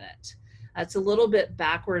just a minute. It's a little bit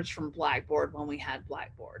backwards from Blackboard when we had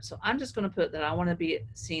Blackboard. So I'm just going to put that I want to be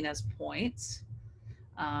seen as points.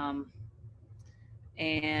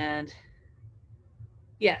 And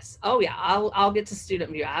yes, oh yeah, I'll get to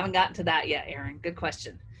student view. I haven't gotten to that yet, Erin. Good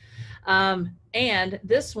question. And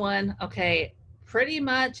this one, okay, pretty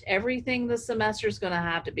much everything this semester is going to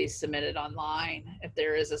have to be submitted online if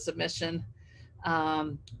there is a submission.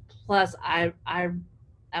 Plus, I'm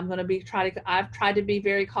going to be I've tried to be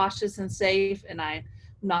very cautious and safe, and I'm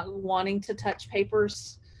not wanting to touch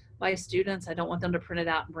papers by students. I don't want them to print it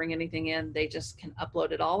out and bring anything in. They just can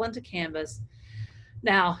upload it all into Canvas.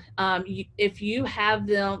 Now, if you have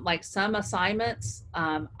them, like some assignments,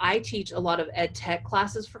 I teach a lot of ed tech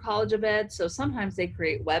classes for College of Ed. So sometimes they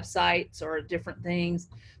create websites or different things.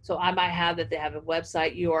 So I might have that they have a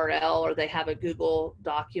website URL, or they have a Google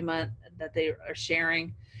document that they are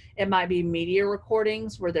sharing. It might be media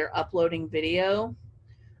recordings where they're uploading video,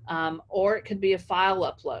 or it could be a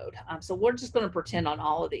file upload. So we're just going to pretend on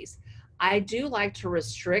all of these. I do like to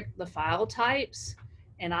restrict the file types,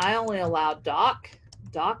 and I only allow DocX,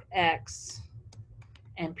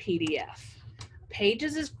 and PDF.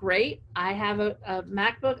 Pages is great. I have a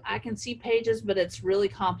MacBook. I can see Pages, but it's really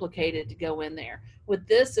complicated to go in there. With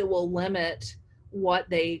this, it will limit what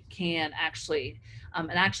they can actually,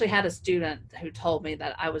 and I actually had a student who told me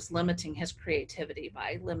that I was limiting his creativity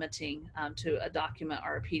by limiting to a document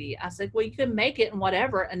or a PDF. I said, well, you can make it and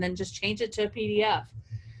whatever, and then just change it to a PDF.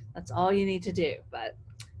 That's all you need to do. But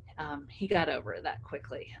he got over it that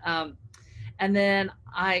quickly. And then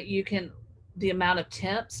the amount of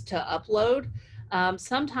attempts to upload.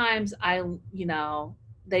 Sometimes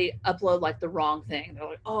they upload like the wrong thing. They're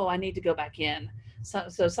like, oh, I need to go back in.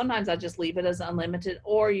 So sometimes I just leave it as unlimited,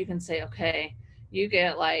 or you can say, okay, you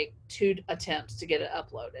get like 2 attempts to get it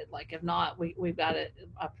uploaded. Like if not, we've got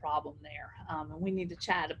a problem there. And we need to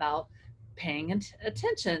chat about paying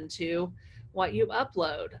attention to what you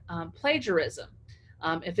upload. Plagiarism.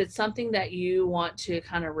 If it's something that you want to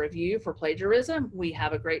kind of review for plagiarism, we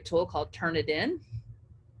have a great tool called Turnitin.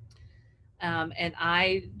 And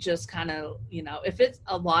I just kind of, you know, if it's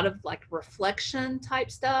a lot of like reflection type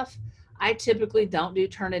stuff, I typically don't do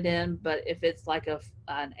Turnitin, but if it's like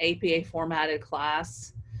an APA formatted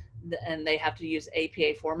class and they have to use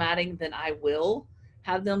APA formatting, then I will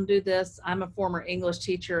have them do this. I'm a former English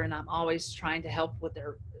teacher and I'm always trying to help with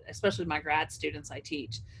their, especially my grad students I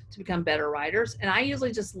teach, to become better writers. And I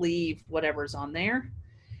usually just leave whatever's on there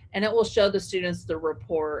and it will show the students the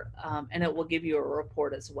report and it will give you a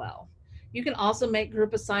report as well. You can also make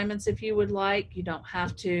group assignments if you would like. You don't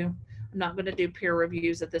have to. I'm not going to do peer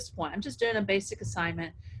reviews at this point. I'm just doing a basic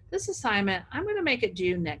assignment. This assignment, I'm going to make it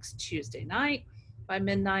due next Tuesday night by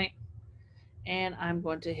midnight. And I'm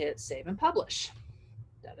going to hit save and publish.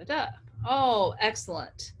 Oh,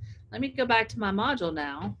 excellent. Let me go back to my module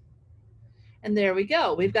now. And there we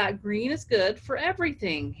go. We've got green is good for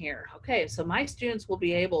everything here. Okay, so my students will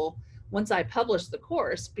be able, once I publish the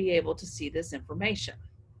course, be able to see this information.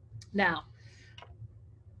 Now,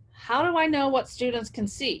 how do I know what students can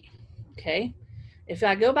see? Okay, if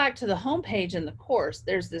I go back to the home page in the course,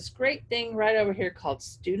 there's this great thing right over here called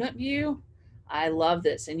Student View. I love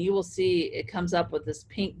this, and you will see it comes up with this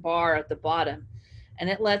pink bar at the bottom, and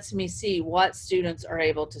it lets me see what students are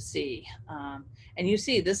able to see. And you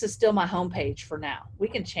see, this is still my home page for now. We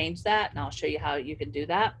can change that, and I'll show you how you can do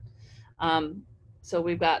that. So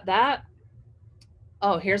we've got that.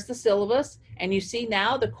 Oh, here's the syllabus. And you see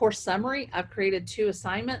now the course summary. I've created 2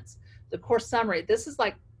 assignments. The course summary, this is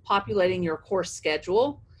like populating your course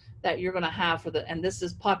schedule that you're going to have for the, and this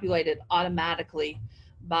is populated automatically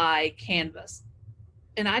by Canvas.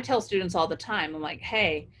 And I tell students all the time, I'm like,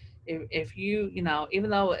 hey, if you know, even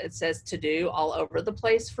though it says to do all over the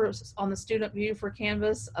place for on the student view for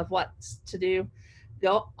Canvas of what's to do,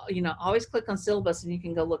 go, you know, always click on syllabus and you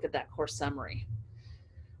can go look at that course summary.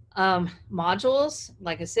 Modules,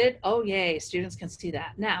 like I said, oh yay, students can see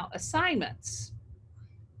that. Now assignments,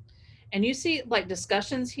 and you see like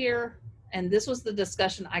discussions here, and this was the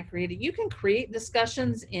discussion I created. You can create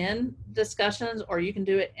discussions in discussions, or you can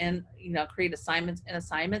do it in, you know, create assignments in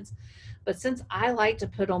assignments. But since I like to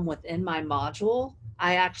put them within my module,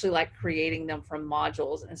 I actually like creating them from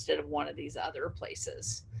modules instead of one of these other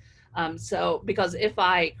places. So because if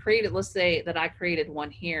I created, let's say that I created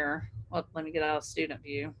one here. Well, let me get out of student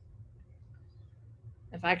view.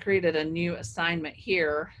 If I created a new assignment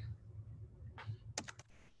here,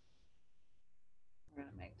 we're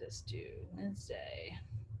going to make this due Wednesday.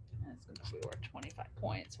 And it's going to be worth 25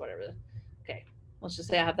 points, whatever. Okay, let's just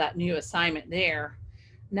say I have that new assignment there.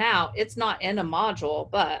 Now it's not in a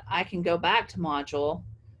module, but I can go back to module.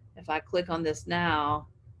 If I click on this now,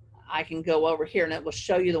 I can go over here and it will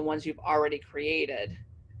show you the ones you've already created.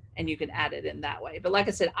 And you can add it in that way. But like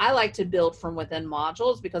I said, I like to build from within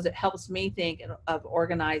modules because it helps me think of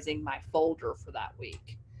organizing my folder for that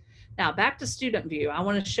week. Now back to student view, I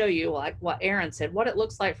want to show you, like what Erin said, what it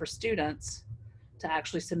looks like for students to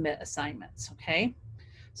actually submit assignments, okay?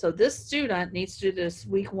 So this student needs to do this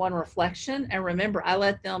week 1 reflection. And remember, I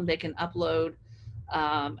let them, they can upload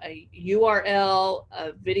a URL,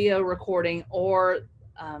 a video recording, or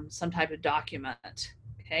some type of document,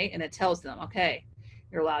 okay? And it tells them, okay,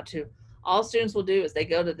 you're allowed to. All students will do is they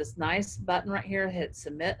go to this nice button right here, hit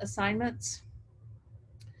submit assignments,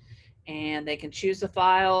 and they can choose a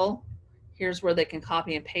file. Here's where they can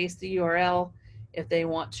copy and paste the URL. If they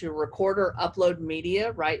want to record or upload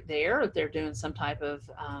media right there, if they're doing some type of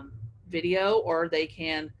video, or they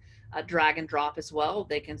can drag and drop as well.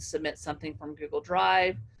 They can submit something from Google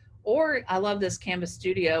Drive, or I love this Canvas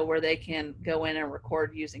Studio where they can go in and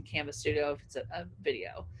record using Canvas Studio if it's a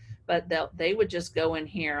video. But they would just go in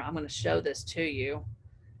here. I'm going to show this to you.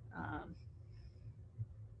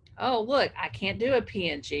 Oh, look, I can't do a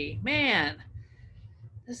PNG. Man,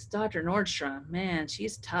 this is Dr. Nordstrom. Man,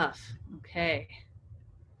 she's tough. Okay.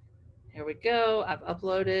 Here we go. I've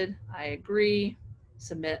uploaded. I agree.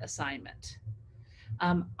 Submit assignment.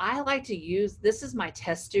 I like to use, this is my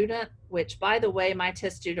test student, which by the way, my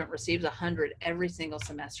test student receives 100 every single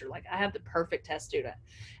semester. Like I have the perfect test student,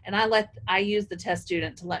 and I use the test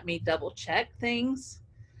student to let me double check things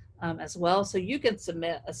as well. So you can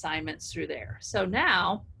submit assignments through there. So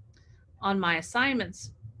now on my assignments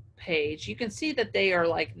page, you can see that they are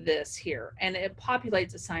like this here, and it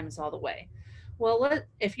populates assignments all the way. Well,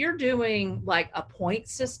 if you're doing like a point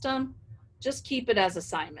system, just keep it as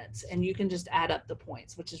assignments and you can just add up the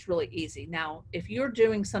points, which is really easy. Now, if you're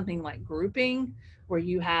doing something like grouping where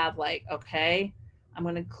you have like, okay, I'm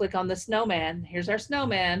going to click on the snowman. Here's our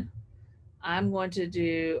snowman. I'm going to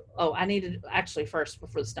do, oh, I need to actually first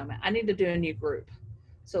before the snowman, I need to do a new group.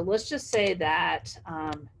 So let's just say that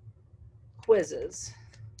quizzes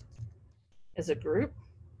is a group.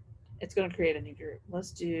 It's going to create a new group.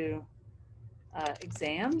 Let's do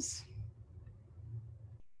exams.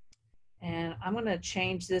 And I'm going to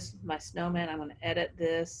change this with my snowman. I'm going to edit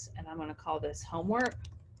this, and I'm going to call this homework.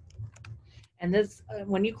 And this,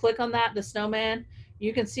 when you click on that, the snowman,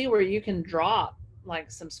 you can see where you can drop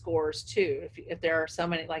like some scores too. If there are so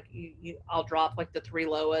many, like I'll drop like the 3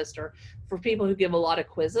 lowest, or for people who give a lot of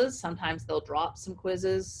quizzes, sometimes they'll drop some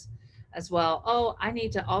quizzes as well. Oh, I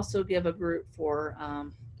need to also give a group for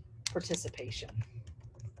participation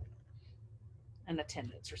and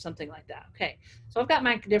attendance or something like that. Okay, so I've got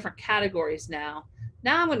my different categories now.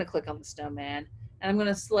 Now I'm going to click on the snowman, and I'm going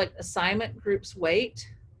to select assignment groups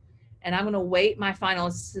weight, and I'm going to weight my final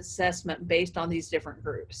assessment based on these different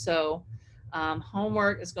groups. So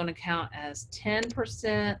homework is going to count as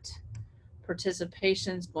 10%.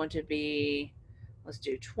 Participation is going to be, let's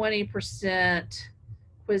do 20%.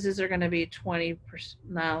 Quizzes are going to be 20%.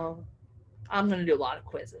 No, I'm going to do a lot of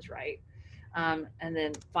quizzes, right? And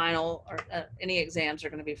then final or any exams are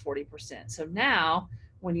going to be 40%. So now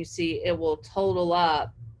when you see, it will total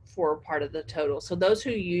up for part of the total. So those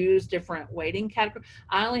who use different weighting categories,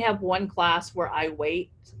 I only have one class where I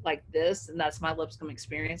weight like this, and that's my Lipscomb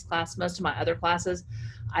Experience class. Most of my other classes,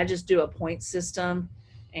 I just do a point system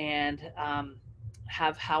and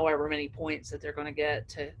have however many points that they're going to get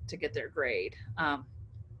to get their grade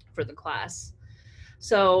for the class.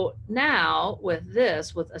 So now with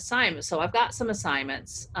this, with assignments, so I've got some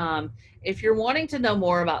assignments. If you're wanting to know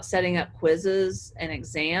more about setting up quizzes and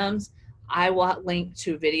exams, I will link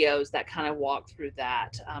to videos that kind of walk through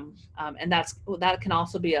that. And that can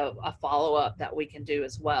also be a follow-up that we can do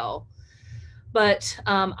as well. But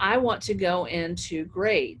I want to go into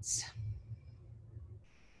grades.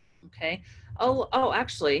 Okay. Oh,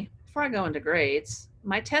 actually, before I go into grades,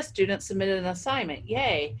 my test student submitted an assignment.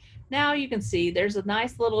 Yay. Now you can see there's a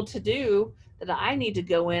nice little to-do that I need to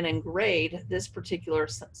go in and grade this particular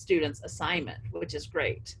student's assignment, which is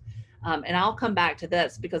great. And I'll come back to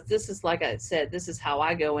this because this is, like I said, this is how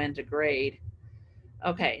I go into grade.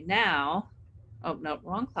 Okay, now, oh, no,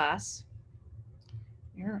 wrong class.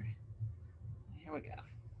 Here we go.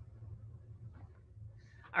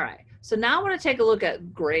 All right, so now I want to take a look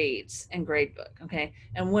at grades and gradebook, okay?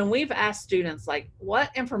 And when we've asked students, like, what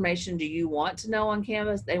information do you want to know on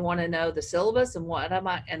Canvas? They want to know the syllabus and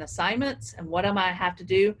and assignments and what am I have to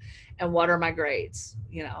do and what are my grades?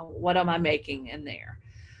 You know, what am I making in there?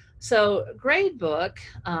 So gradebook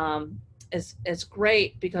is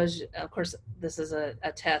great because, of course, this is a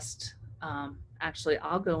test. Actually,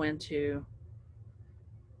 I'll go into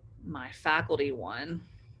my faculty one.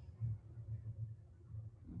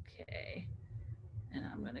 Okay, and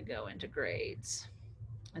I'm going to go into grades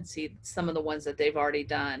and see some of the ones that they've already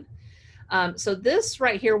done. So this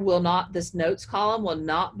right here this notes column will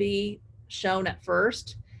not be shown at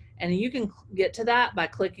first. And you can get to that by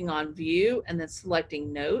clicking on view and then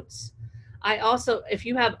selecting notes. I also, if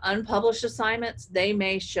you have unpublished assignments, they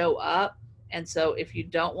may show up. And so if you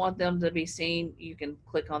don't want them to be seen, you can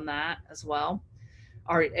click on that as well.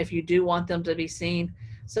 Or if you do want them to be seen.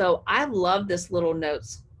 So I love this little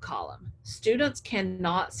notes column. Students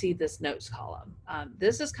cannot see this notes column.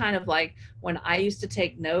 This is kind of like when I used to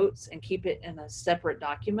take notes and keep it in a separate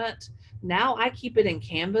document. Now I keep it in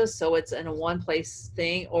Canvas, so it's in a one place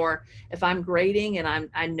thing, or if I'm grading and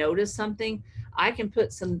I notice something, I can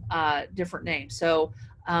put some different names. So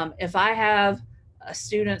if I have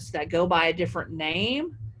students that go by a different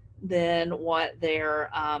name than what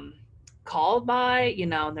they're called by, you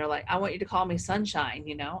know, and they're like, I want you to call me Sunshine,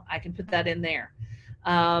 you know, I can put that in there.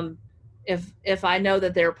 If I know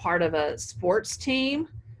that they're part of a sports team,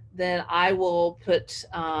 then I will put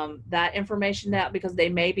that information out because they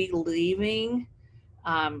may be leaving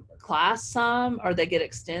class some, or they get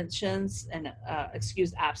extensions and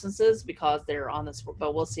excused absences because they're on the sport,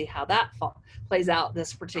 but we'll see how that plays out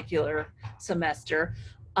this particular semester.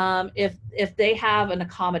 If they have an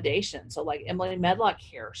accommodation, so like Emily Medlock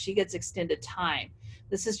here, she gets extended time.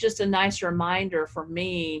 This is just a nice reminder for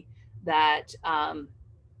me that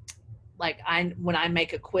like when I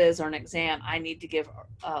make a quiz or an exam, I need to give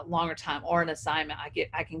longer time, or an assignment,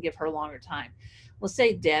 I can give her longer time. Let's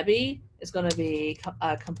say Debbie is going to be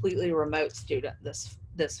a completely remote student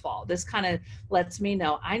this fall. This kind of lets me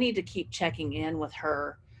know I need to keep checking in with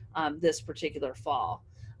her this particular fall.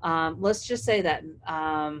 Let's just say that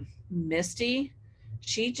Misty,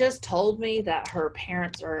 she just told me that her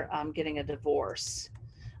parents are getting a divorce.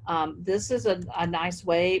 This is a nice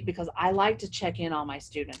way because I like to check in on my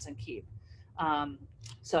students and keep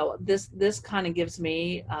So this kind of gives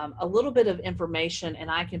me a little bit of information, and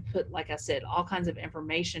I can put, like I said, all kinds of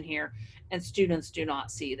information here, and students do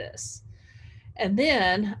not see this. And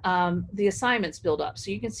then the assignments build up.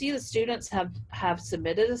 So you can see the students have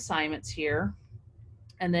submitted assignments here,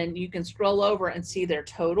 and then you can scroll over and see their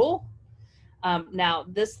total. Now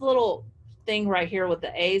this little thing right here with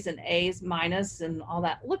the A's and A's minus and all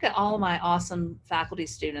that, look at all of my awesome faculty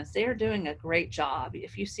students. They are doing a great job.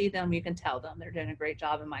 If you see them, you can tell them they're doing a great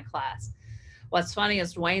job in my class. What's funny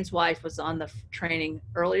is Dwayne's wife was on the training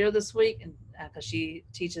earlier this week, and because she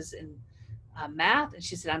teaches in math, and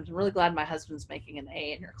she said, I'm really glad my husband's making an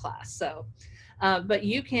A in your class. So but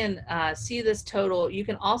you can see this total. You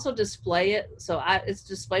can also display it. So it's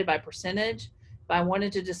displayed by percentage. If I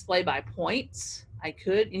wanted to display by points, I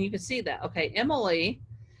could, and you can see that. Okay, Emily,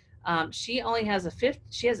 she only has a 50.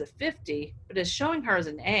 She has a 50, but it's showing her as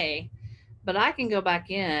an A. But I can go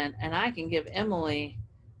back in and I can give Emily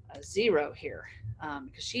a 0 here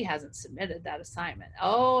because she hasn't submitted that assignment.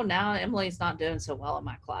 Oh, now Emily's not doing so well in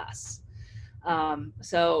my class.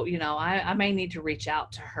 So you know, I may need to reach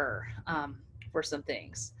out to her for some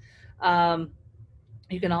things.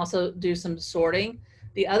 You can also do some sorting.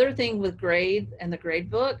 The other thing with grade and the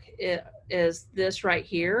grade book is this right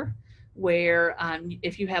here, where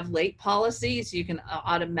if you have late policies, you can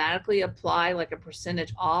automatically apply like a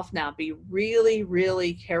percentage off. Now be really,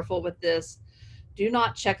 really careful with this. Do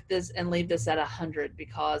not check this and leave this at 100,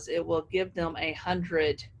 because it will give them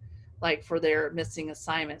 100 like for their missing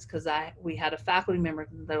assignments. Because we had a faculty member,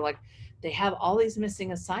 they're like, they have all these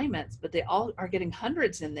missing assignments, but they all are getting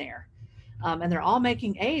hundreds in there. And they're all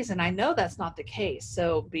making A's, and I know that's not the case.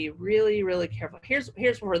 So be really, really careful. Here's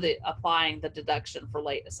where the applying the deduction for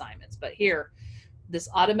late assignments. But here, this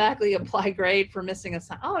automatically apply grade for missing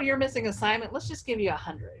assignment. Oh, you're missing assignment. Let's just give you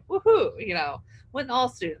 100. Woohoo! You know, wasn't all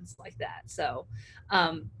students like that. So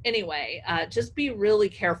anyway, just be really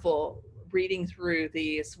careful reading through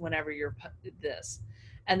these whenever you're this.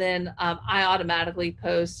 And then I automatically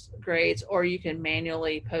post grades, or you can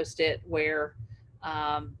manually post it where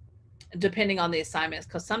depending on the assignments,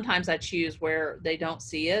 because sometimes I choose where they don't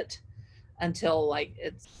see it until like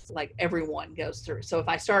it's like everyone goes through. So if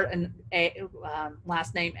I start an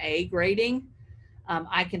last name A grading,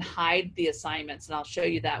 I can hide the assignments, and I'll show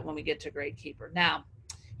you that when we get to GradeKeeper. Now,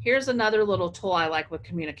 here's another little tool I like with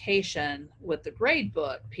communication with the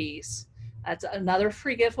gradebook piece. That's another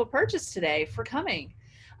free gift we'll purchase today for coming.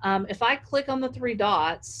 If I click on the 3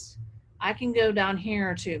 dots, I can go down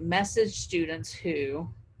here to message students who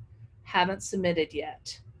haven't submitted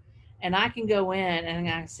yet. And I can go in and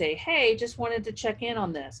I can say, hey, just wanted to check in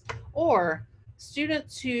on this. Or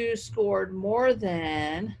students who scored more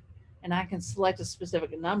than, and I can select a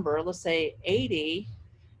specific number, let's say 80,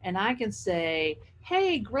 and I can say,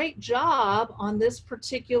 hey, great job on this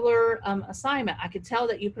particular assignment. I can tell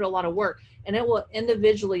that you put a lot of work, and it will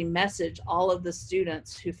individually message all of the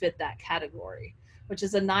students who fit that category, which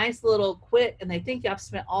is a nice little quit, and they think I've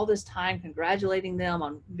spent all this time congratulating them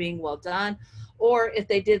on being well done. Or if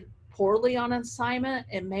they did poorly on an assignment,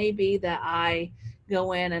 it may be that I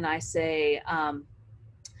go in and I say,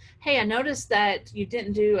 hey, I noticed that you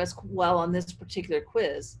didn't do as well on this particular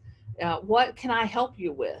quiz. What can I help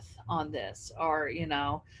you with on this? Or, you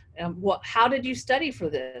know, how did you study for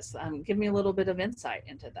this? Give me a little bit of insight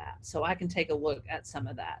into that, so I can take a look at some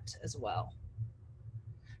of that as well.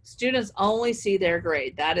 Students only see their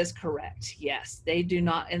grade. That is correct. Yes, they do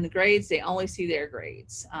not, in the grades, they only see their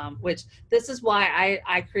grades, which this is why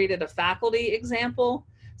I created a faculty example,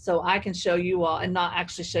 so I can show you all and not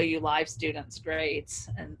actually show you live students' grades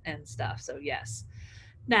and stuff. So yes.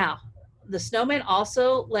 Now, the Snowman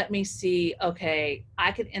also let me see, okay,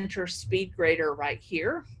 I could enter SpeedGrader right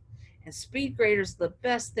here. And SpeedGrader is the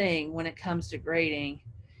best thing when it comes to grading.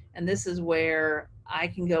 And this is where I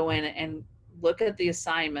can go in and look at the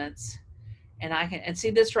assignments, and I can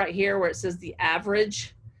see this right here where it says the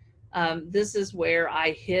average. This is where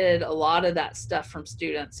I hid a lot of that stuff from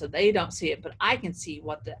students, so they don't see it, but I can see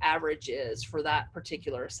what the average is for that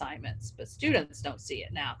particular assignments, but students don't see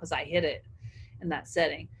it now because I hid it in that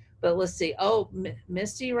setting. But let's see, oh,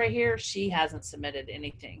 Misty right here, she hasn't submitted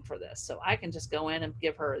anything for this, so I can just go in and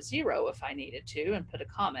give her a 0 if I needed to, and put a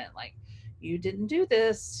comment like, you didn't do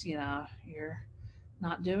this, you know, you're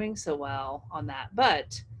not doing so well on that.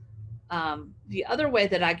 But the other way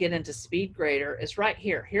that I get into SpeedGrader is right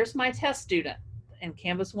here. Here's my test student in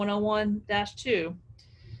Canvas 101-2.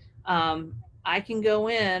 I can go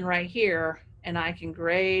in right here and I can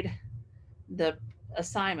grade the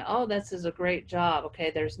assignment. Oh, this is a great job. Okay,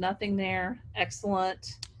 there's nothing there.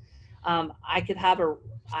 Excellent. I could have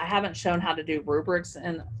I haven't shown how to do rubrics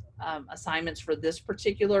in assignments for this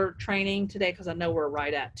particular training today, because I know we're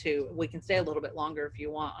right at 2. We can stay a little bit longer if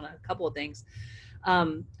you want on a couple of things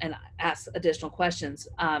and ask additional questions.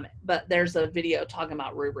 But there's a video talking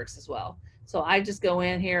about rubrics as well. So I just go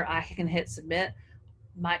in here, I can hit submit.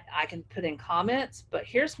 I can put in comments, but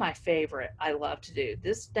here's my favorite I love to do.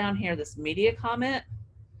 This down here, this media comment,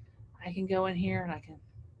 I can go in here and I can,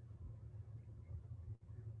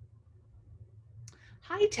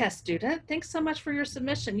 hi test student, thanks so much for your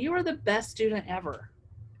submission. You are the best student ever.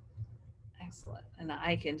 Excellent. And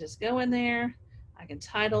I can just go in there, I can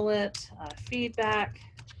title it feedback,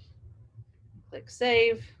 click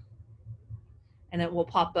save, and it will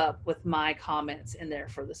pop up with my comments in there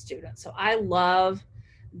for the student. So I love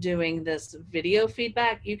doing this video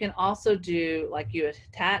feedback. You can also do, like, you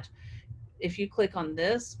attach, if you click on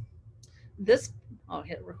this, oh,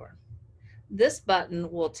 hit record. This button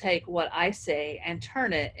will take what I say and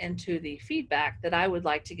turn it into the feedback that I would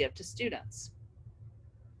like to give to students.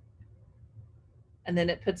 And then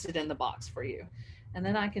it puts it in the box for you. And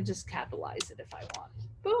then I can just capitalize it if I want.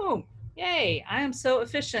 Boom, yay, I am so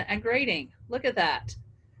efficient at grading. Look at that,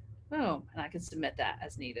 boom. And I can submit that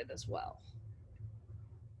as needed as well.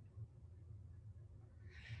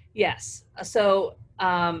 Yes, so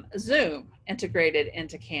Zoom integrated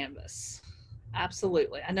into Canvas.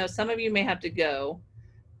 Absolutely. I know some of you may have to go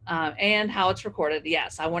and how it's recorded.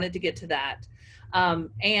 Yes, I wanted to get to that.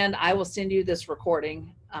 And I will send you this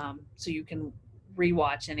recording so you can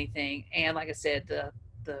rewatch anything. And like I said,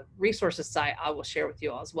 the resources site I will share with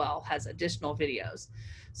you all as well has additional videos.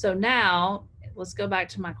 So now let's go back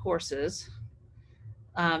to my courses.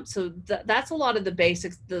 So that's a lot of the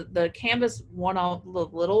basics. The Canvas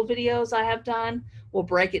little videos I have done will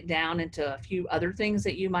break it down into a few other things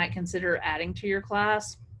that you might consider adding to your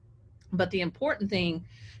class. But the important thing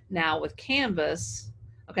now with Canvas,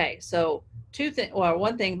 okay, so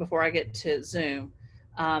one thing before I get to Zoom,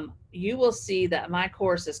 you will see that my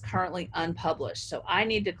course is currently unpublished. So I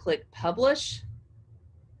need to click publish,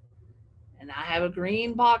 and I have a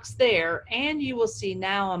green box there, and you will see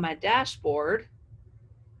now on my dashboard,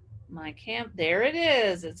 there it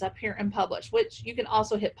is. It's up here and published, which you can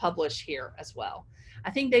also hit publish here as well. I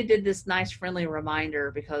think they did this nice friendly reminder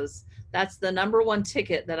because that's the #1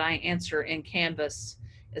 ticket that I answer in Canvas,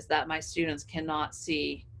 is that my students cannot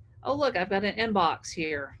see, oh look, I've got an inbox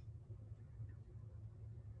here.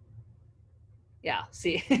 Yeah,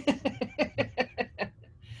 see.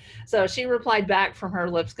 So she replied back from her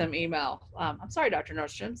Lipscomb email. I'm sorry, Dr.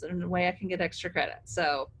 Nordstrom, there's no way I can get extra credit.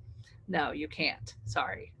 So no, you can't,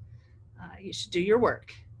 sorry. You should do your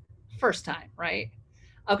work first time, right?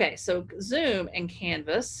 Okay, so Zoom and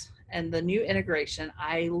Canvas and the new integration,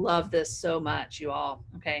 I love this so much, you all,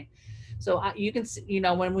 okay? So you can see, you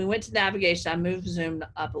know, when we went to navigation, I moved Zoom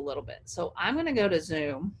up a little bit. So I'm gonna go to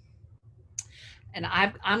Zoom, and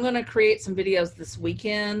I'm gonna create some videos this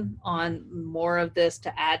weekend on more of this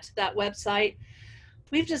to add to that website.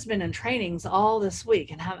 We've just been in trainings all this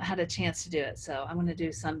week and haven't had a chance to do it. So I'm gonna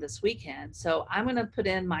do some this weekend. So I'm gonna put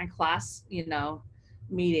in my class, you know,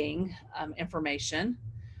 meeting information.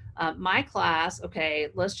 My class, okay,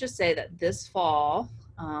 let's just say that this fall,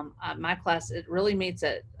 my class, it really meets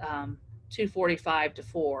at 2:45 to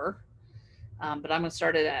 4. But I'm gonna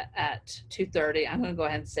start it at 2:30. I'm gonna go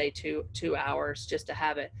ahead and say two hours just to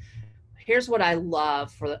have it. Here's what I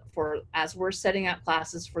love for as we're setting up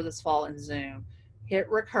classes for this fall in Zoom. Hit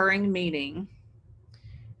recurring meeting,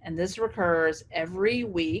 and this recurs every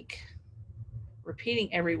week,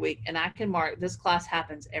 repeating every week, and I can mark this class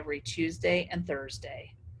happens every Tuesday and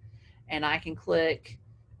Thursday, and I can click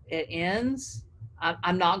it ends.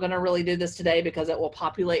 I'm not going to really do this today because it will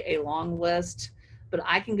populate a long list, but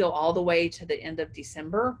I can go all the way to the end of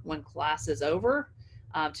December when class is over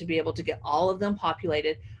to be able to get all of them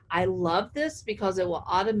populated. I love this because it will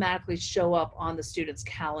automatically show up on the students'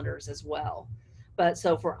 calendars as well. But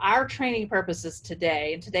so for our training purposes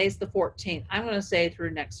today, and today's the 14th, I'm going to say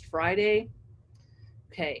through next Friday.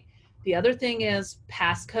 Okay. The other thing is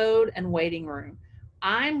passcode and waiting room.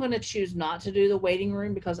 I'm going to choose not to do the waiting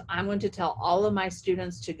room because I'm going to tell all of my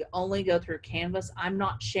students to only go through Canvas. I'm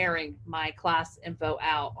not sharing my class info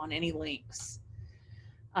out on any links.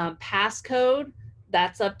 Passcode,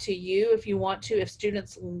 that's up to you if you want to. If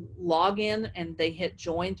students log in and they hit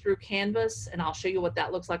join through Canvas, and I'll show you what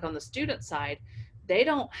that looks like on the student side, they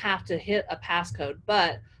don't have to hit a passcode,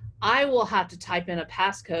 but I will have to type in a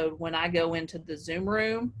passcode when I go into the Zoom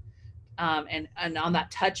room. And on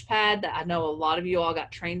that touchpad that I know a lot of you all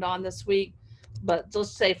got trained on this week, but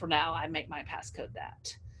let's say for now, I make my passcode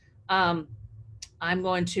that. I'm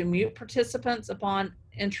going to mute participants upon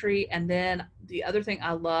entry. And then the other thing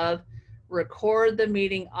I love record the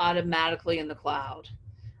meeting automatically in the cloud.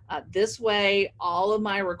 This way, all of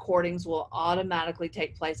my recordings will automatically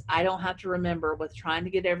take place. I don't have to remember with trying to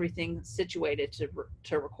get everything situated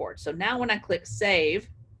to record. So now when I click save,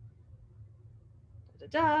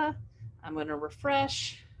 I'm going to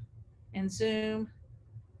refresh in Zoom.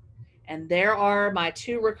 And there are my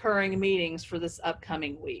 2 recurring meetings for this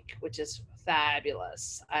upcoming week, which is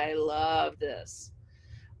fabulous. I love this.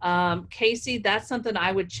 Casey, that's something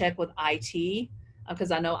I would check with IT,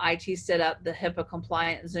 because I know IT set up the HIPAA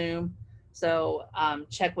compliant Zoom. So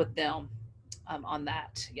check with them on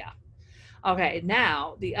that. Yeah. Okay.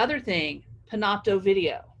 Now the other thing, Panopto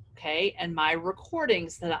video. Okay. And my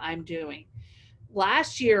recordings that I'm doing.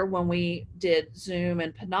 Last year when we did Zoom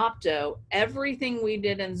and Panopto, everything we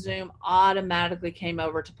did in Zoom automatically came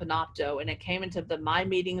over to Panopto, and it came into the My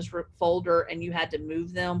Meetings folder, and you had to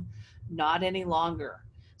move them. Not any longer.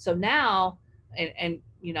 So now, and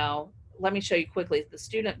you know, let me show you quickly the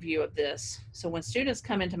student view of this. So when students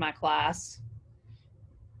come into my class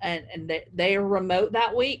and they are remote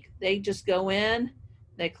that week, they just go in,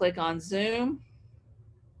 they click on Zoom,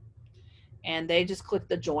 and they just click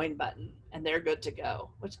the join button and they're good to go,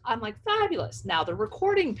 which I'm like, fabulous. Now the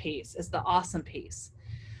recording piece is the awesome piece.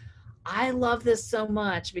 I love this so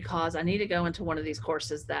much because I need to go into one of these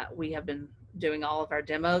courses that we have been doing all of our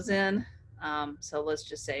demos in. So let's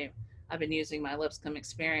just say I've been using my Lipscomb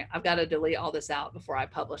Experience. I've got to delete all this out before I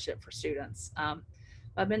publish it for students.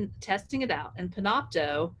 I've been testing it out. And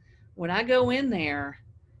Panopto, when I go in there,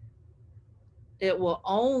 it will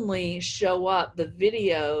only show up the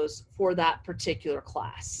videos for that particular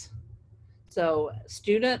class. So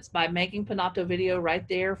students, by making Panopto video right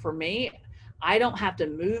there for me, I don't have to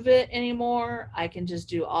move it anymore. I can just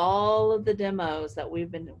do all of the demos that you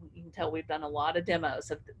can tell we've done a lot of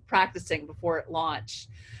demos of practicing before it launched.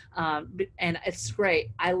 And it's great.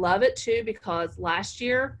 I love it too, because last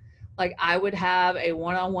year, like I would have a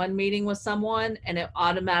one-on-one meeting with someone and it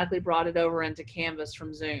automatically brought it over into Canvas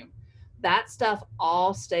from Zoom. That stuff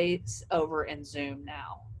all stays over in Zoom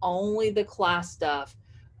now. Only the class stuff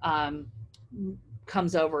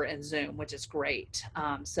comes over in Zoom, which is great.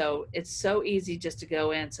 So it's so easy just to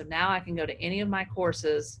go in. So now I can go to any of my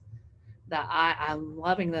courses that I'm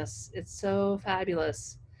loving this. It's so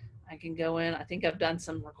fabulous. I can go in. I think I've done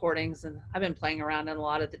some recordings and I've been playing around in a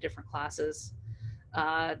lot of the different classes,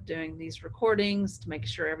 doing these recordings to make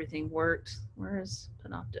sure everything worked. Where is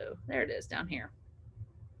Panopto? There it is down here.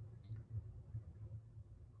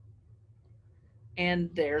 And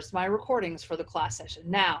there's my recordings for the class session.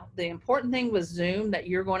 Now, the important thing with Zoom that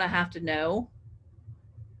you're going to have to know,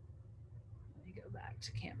 let me go back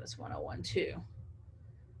to Canvas 101 too.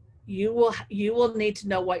 You will need to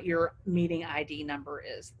know what your meeting ID number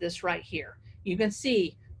is. This right here. You can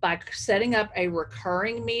see by setting up a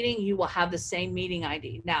recurring meeting, you will have the same meeting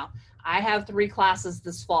ID. Now, I have 3 classes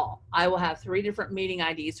this fall. I will have 3 different meeting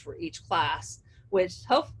IDs for each class, which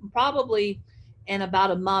probably in about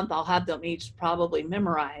a month, I'll have them each probably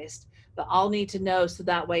memorized, but I'll need to know so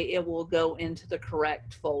that way it will go into the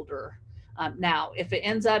correct folder. Now, if it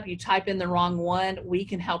ends up you type in the wrong one, we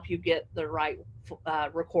can help you get the right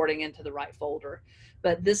recording into the right folder.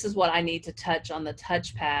 But this is what I need to touch on the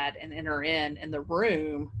touchpad and enter in the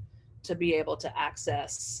room to be able to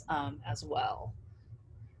access as well.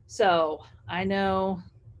 So I know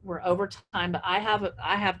we're over time, but I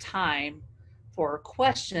have time for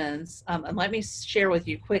questions. And let me share with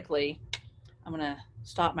you quickly. I'm going to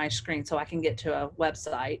stop my screen so I can get to a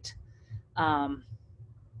website.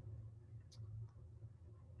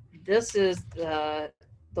 This is the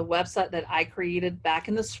website that I created back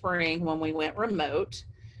in the spring when we went remote.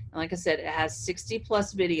 And like I said, it has 60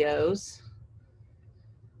 plus videos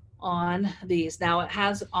on these. Now it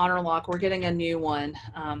has Honor Lock. We're getting a new one,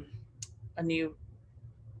 a new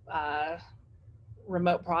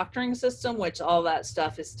remote proctoring system, which all that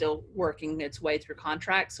stuff is still working its way through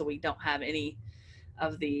contracts. So we don't have any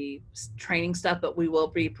of the training stuff, but we will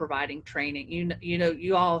be providing training. You know,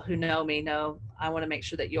 you all who know me know I want to make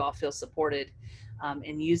sure that you all feel supported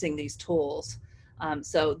in using these tools.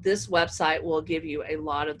 So this website will give you a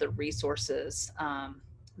lot of the resources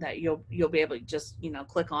that you'll be able to just, you know,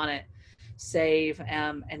 click on it, save,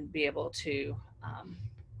 and be able to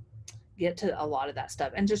get to a lot of that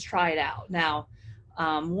stuff and just try it out. Now,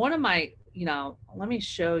 one of my, you know, let me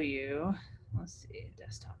show you, let's see,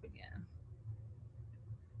 desktop again.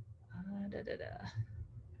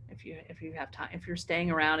 If you have time, if you're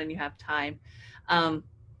staying around and you have time.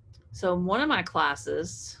 So one of my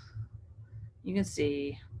classes, you can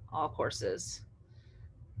see all courses.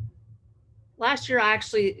 Last year, I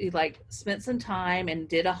actually like spent some time and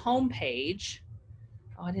did a home page.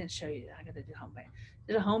 Oh, I didn't show you. I got to do homepage.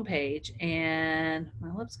 Did a homepage, and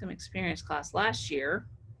my Lipscomb Experience class last year.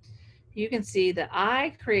 You can see that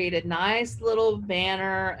I created nice little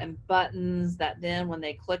banner and buttons that then when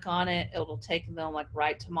they click on it, it'll take them like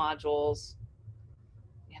right to modules.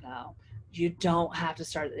 You know, you don't have to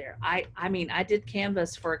start there. I mean, I did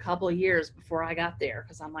Canvas for a couple of years before I got there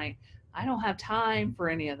because I'm like, I don't have time for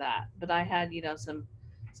any of that. But I had, you know, some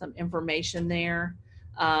information there.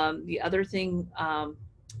 The other thing,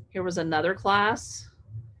 here was another class.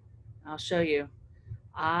 I'll show you.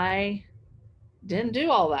 I didn't do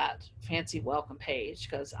all that fancy welcome page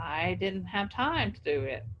because I didn't have time to do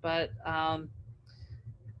it. But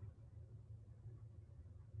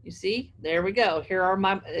you see, there we go. Here are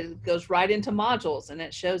my, it goes right into modules and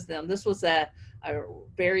it shows them. This was a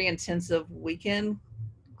very intensive weekend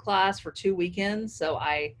class for 2 weekends. So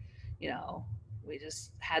I, you know, we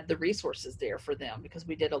just had the resources there for them because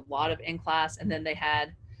we did a lot of in-class, and then they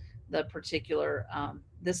had the particular,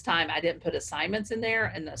 this time I didn't put assignments in there,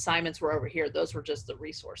 and the assignments were over here. Those were just the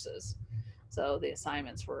resources. So the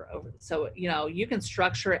assignments were over. So, you know, you can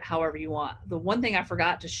structure it however you want. The one thing I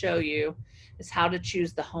forgot to show you is how to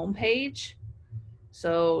choose the home page.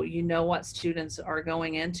 So you know what students are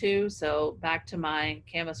going into. So back to my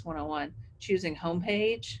Canvas 101, choosing home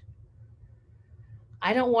page.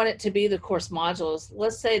 I don't want it to be the course modules.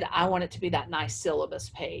 Let's say that I want it to be that nice syllabus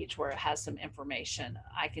page where it has some information.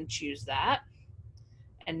 I can choose that.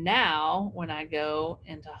 And now when I go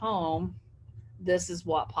into home, this is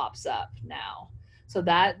what pops up now. So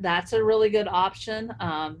that's a really good option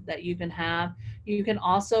that you can have. You can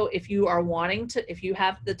also, if you are wanting to, if you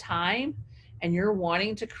have the time and you're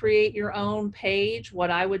wanting to create your own page, what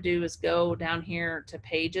I would do is go down here to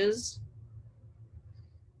pages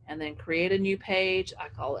and then create a new page. I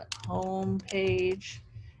call it home page.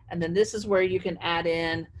 And then this is where you can add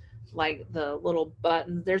in like the little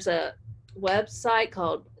button. There's a website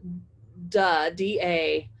called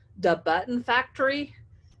the Button Factory,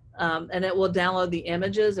 and it will download the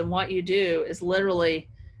images. And what you do is literally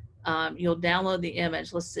you'll download the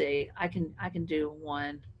image. Let's see, I can do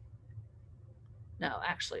one. No,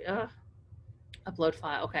 actually, upload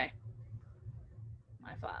file. Okay,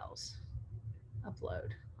 my files, upload.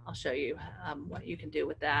 I'll show you what you can do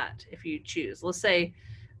with that if you choose. Let's say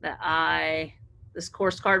that this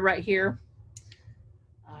course card right here,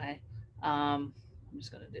 I'm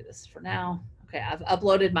just going to do this for now. Okay, I've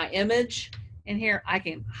uploaded my image in here. I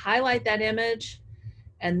can highlight that image,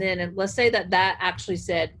 and then let's say that actually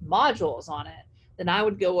said modules on it. Then I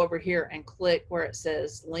would go over here and click where it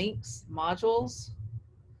says links, modules,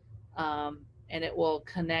 and it will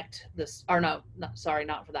connect this, or no, sorry,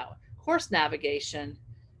 not for that one, course navigation.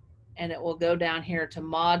 And it will go down here to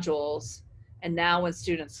modules. And now when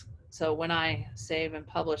students, so when I save and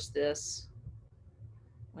publish this,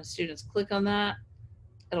 when students click on that,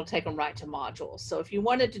 it'll take them right to modules. So if you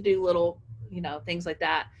wanted to do little, you know, things like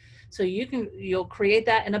that, so you'll create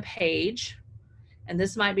that in a page. And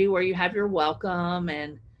this might be where you have your welcome,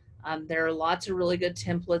 and there are lots of really good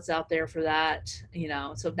templates out there for that, you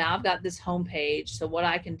know. So now I've got this home page. So what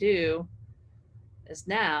I can do is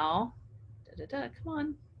now, come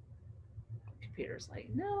on. Computer's like,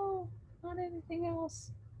 no, not anything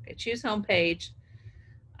else. Okay, choose home page.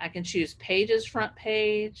 I can choose pages, front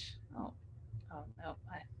page. Oh no,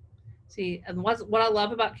 I see. And what I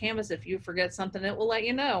love about Canvas, if you forget something, it will let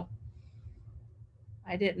you know.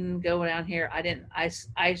 I didn't go down here.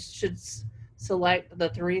 I should select the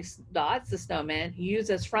 3 dots, the snowman, use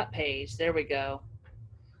as front page. There we go.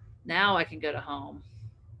 Now I can go to home,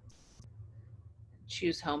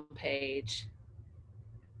 choose home page.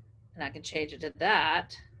 And I can change it to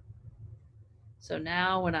that. So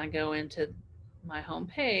now when I go into my home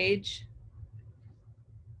page,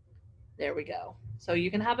 there we go. So you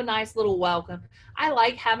can have a nice little welcome. I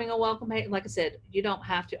like having a welcome page. Like I said, you don't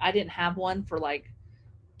have to. I didn't have one for like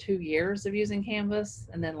 2 years of using Canvas.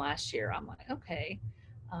 And then last year I'm like, okay,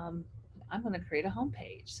 I'm going to create a home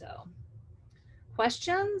page. So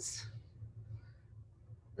questions?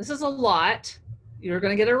 This is a lot. You're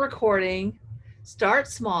going to get a recording. Start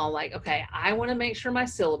small, like, okay, I want to make sure my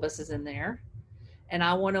syllabus is in there, and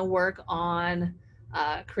I want to work on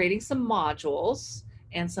creating some modules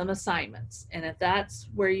and some assignments. And if that's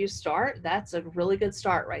where you start, that's a really good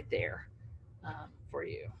start right there for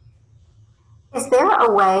you. Is there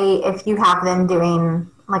a way, if you have them doing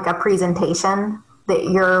like a presentation that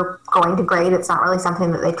you're going to grade, it's not really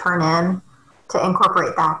something that they turn in, to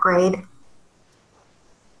incorporate that grade?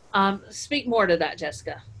 Speak more to that,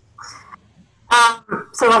 Jessica.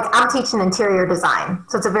 So like I'm teaching interior design,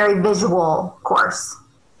 so it's a very visual course.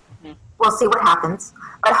 Mm-hmm. We'll see what happens,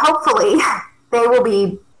 but hopefully they will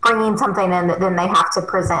be bringing something in that then they have to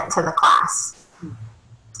present to the class.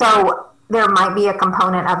 So there might be a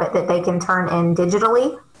component of it that they can turn in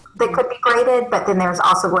digitally that could be graded, but then there's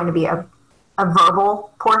also going to be a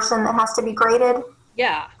verbal portion that has to be graded.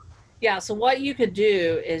 Yeah. Yeah. So what you could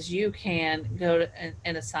do is you can go to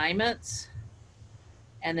in assignments,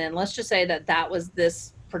 and then let's just say that was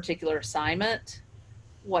this particular assignment.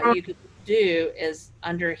 What you could do is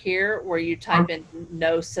under here where you type in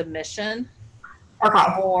no submission,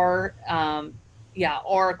 Okay. or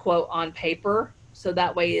or a quote on paper. So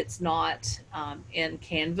that way it's not in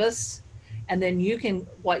Canvas. And then you can,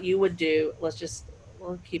 what you would do,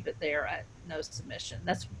 we'll keep it there at no submission.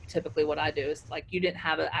 That's typically what I do, is like you didn't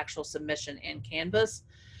have an actual submission in Canvas.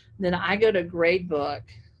 Then I go to Gradebook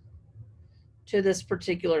to this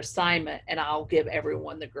particular assignment, and I'll give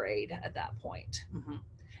everyone the grade at that point.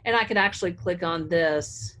 And I can actually click on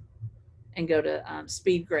this and go to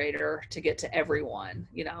SpeedGrader to get to everyone,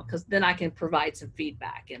 because then I can provide some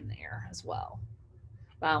feedback in there as well.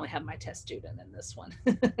 But I only have my test student in this one.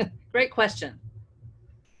 Great question.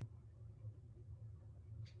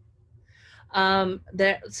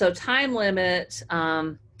 So time limit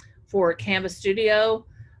for Canvas Studio.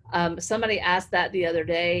 Somebody asked that the other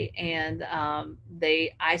day, and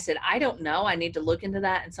I said, I don't know, I need to look into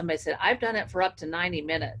that. And somebody said, I've done it for up to 90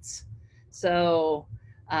 minutes. So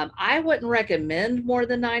I wouldn't recommend more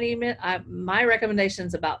than 90 minutes. My recommendation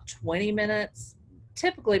is about 20 minutes.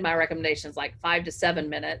 Typically my recommendation is like 5 to 7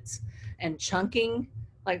 minutes, and chunking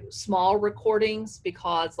like small recordings,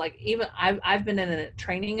 because like even I've been in a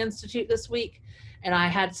training institute this week, and I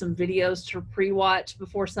had some videos to pre-watch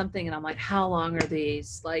before something, and I'm like, how long are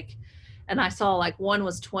these? Like, and I saw like one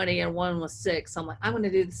was 20 and one was 6. So I'm like, I'm going to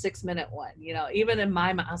do the 6-minute one. Even in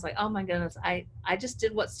my mind, I was like, oh my goodness, I just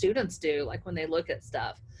did what students do, like when they look at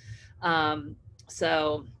stuff.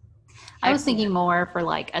 So I was thinking more for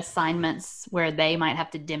like assignments where they might have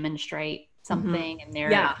to demonstrate something, and they're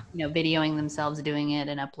videoing themselves doing it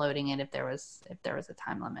and uploading it if there was a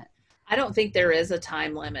time limit. I don't think there is a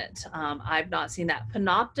time limit. I've not seen that.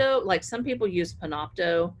 Panopto, like some people use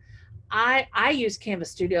Panopto. I use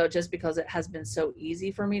Canvas Studio just because it has been so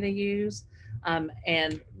easy for me to use.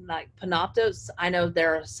 And like Panopto, I know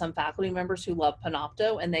there are some faculty members who love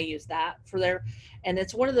Panopto, and they use that for and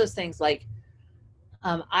it's one of those things like,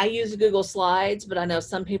 I use Google Slides, but I know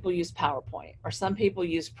some people use PowerPoint, or some people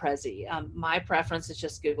use Prezi. My preference is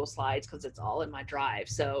just Google Slides because it's all in my Drive.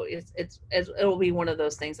 So it'll be one of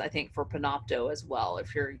those things, I think, for Panopto as well,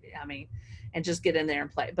 and just get in there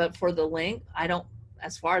and play. But for the link,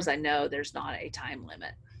 as far as I know, there's not a time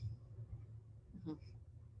limit.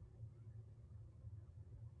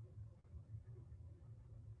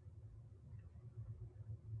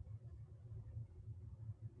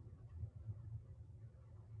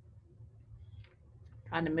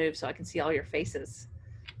 Trying to move so I can see all your faces.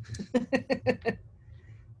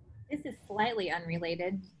 This is slightly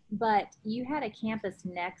unrelated, but you had a Campus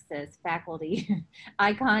Nexus faculty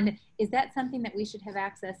icon. Is that something that we should have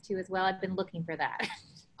access to as well? I've been looking for that.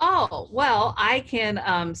 Oh, well, I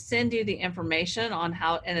can send you the information on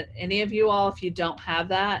how, and any of you all, if you don't have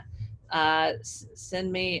that,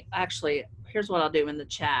 send me, actually, here's what I'll do in the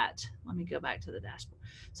chat. Let me go back to the dashboard.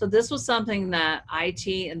 So this was something that IT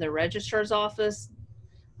in the registrar's office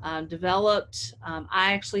developed.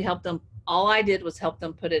 I actually helped them. All I did was help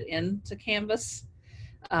them put it into Canvas.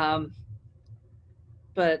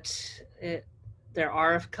 But there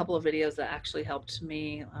are a couple of videos that actually helped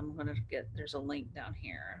me. I'm going to there's a link down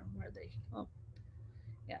here where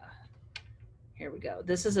here we go.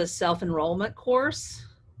 This is a self-enrollment course.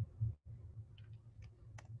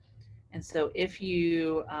 And so if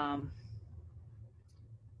you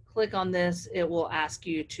click on this, it will ask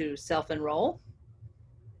you to self-enroll.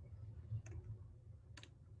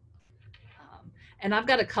 And I've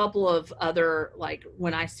got a couple of other, like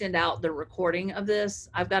when I send out the recording of this,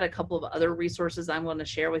 I've got a couple of other resources I'm going to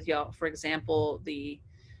share with y'all. For example, the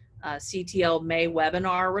CTL May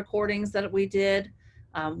webinar recordings that we did.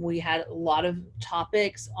 We had a lot of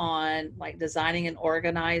topics on like designing and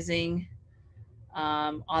organizing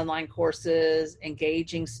online courses,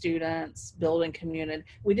 engaging students, building community.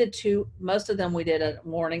 We did most of them we did a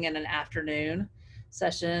morning and an afternoon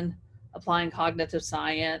session. Applying cognitive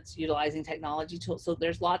science, utilizing technology tools. So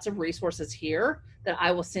there's lots of resources here that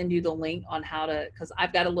I will send you the link on how to, because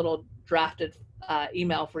I've got a little drafted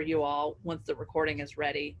email for you all once the recording is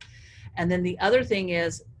ready. And then the other thing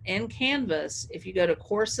is in Canvas, if you go to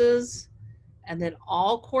courses and then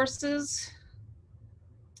all courses,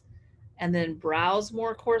 and then browse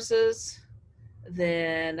more courses,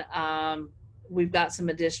 then we've got some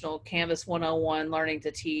additional Canvas 101 learning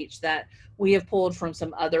to teach that we have pulled from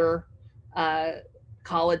some other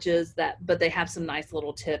colleges but they have some nice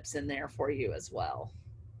little tips in there for you as well.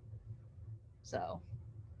 So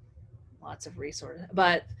lots of resources.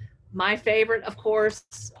 But my favorite, of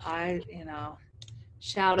course,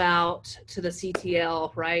 shout out to the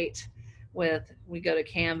CTL, right? We go to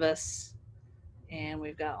Canvas and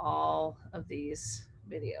we've got all of these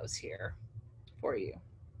videos here for you.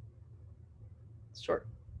 Short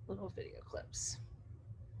little video clips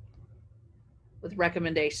with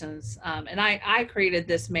recommendations. And I created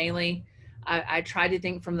this mainly. I tried to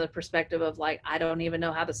think from the perspective of like, I don't even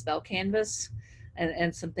know how to spell Canvas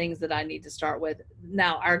and some things that I need to start with.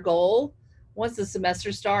 Now, our goal, once the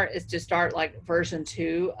semester starts, is to start like version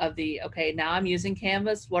 2 of okay, now I'm using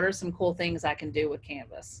Canvas. What are some cool things I can do with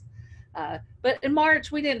Canvas? But in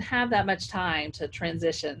March, we didn't have that much time to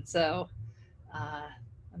transition. So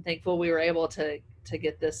I'm thankful we were able to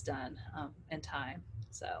get this done in time.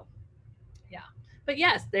 So yeah, but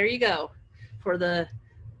yes, there you go for the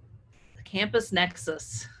Campus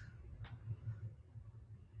Nexus.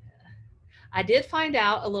 I did find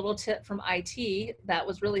out a little tip from IT that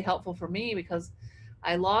was really helpful for me because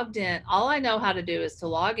I logged in. All I know how to do is to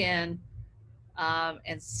log in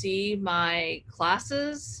and see my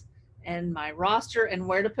classes and my roster and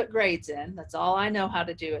where to put grades in. That's all I know how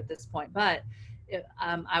to do at this point. But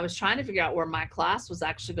I was trying to figure out where my class was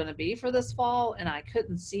actually going to be for this fall, and I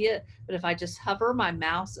couldn't see it. But if I just hover my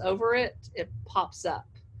mouse over it, it pops up.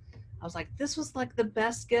 I was like, this was like the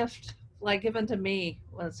best gift like given to me,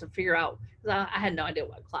 was to figure out, because I had no idea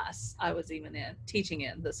what class I was even teaching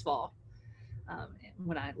in this fall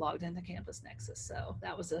when I logged into Campus Nexus. So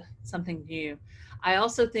that was something new. I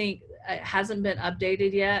also think it hasn't been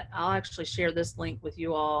updated yet. I'll actually share this link with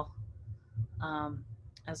you all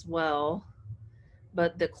as well.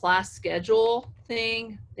 But the class schedule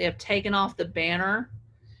thing, they have taken off the banner,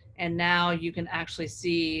 and now you can actually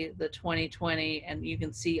see the 2020, and you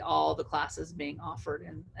can see all the classes being offered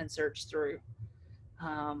and search through,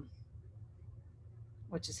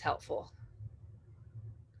 which is helpful.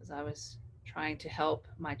 Because I was trying to help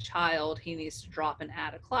my child. He needs to drop and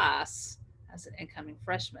add a class as an incoming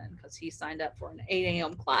freshman because he signed up for an 8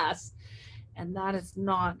 a.m. class, and that is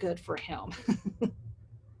not good for him.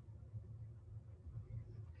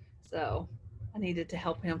 So I needed to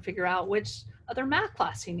help him figure out which other math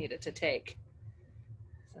class he needed to take.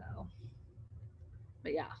 So,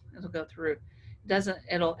 but yeah, it'll go through.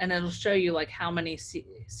 It'll show you like how many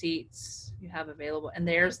seats you have available, and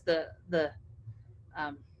there's the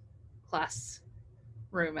class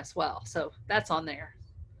room as well. So that's on there.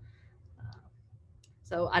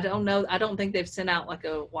 So I don't know. I don't think they've sent out like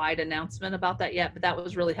a wide announcement about that yet, but that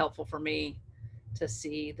was really helpful for me to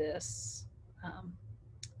see this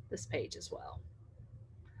this page as well.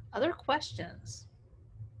 Other questions?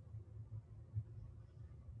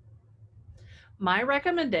 My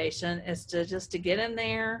recommendation is to get in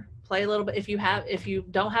there, play a little bit. If you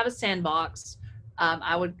don't have a sandbox,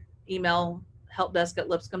 I would email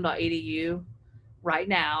helpdesk@lipscomb.edu right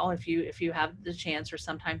now if you have the chance or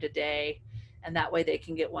sometime today, and that way they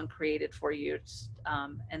can get one created for you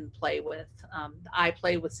and play with. I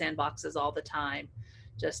play with sandboxes all the time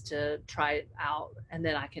just to try it out, and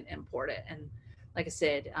then I can import it. And like I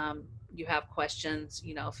said, you have questions,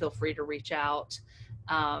 feel free to reach out.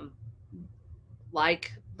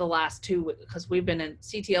 Like the last 2, because we've been in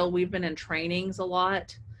CTL, we've been in trainings a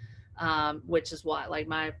lot, which is why, like,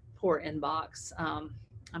 my poor inbox. I'm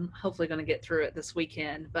hopefully going to get through it this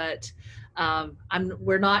weekend, but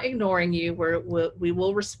we're not ignoring you. We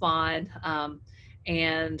will respond,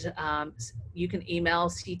 and you can email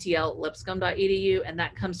ctl@lipscomb.edu, and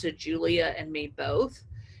that comes to Julia and me both,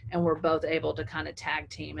 and we're both able to kind of tag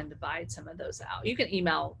team and divide some of those out. You can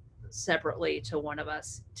email separately to one of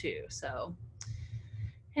us too. So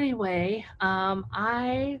anyway,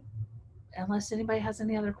 unless anybody has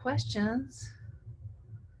any other questions.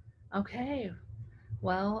 Okay,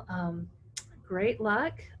 well, great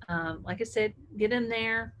luck. Like I said, get in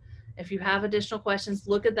there. If you have additional questions,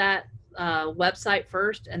 look at that website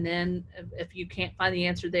first, and then if you can't find the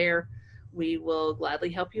answer there, we will gladly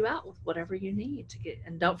help you out with whatever you need to get.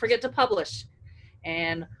 And don't forget to publish.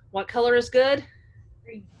 And what color is good?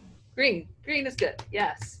 Green. Green is good.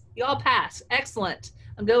 Yes. You all pass. Excellent.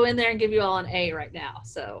 I'll go in there and give you all an A right now.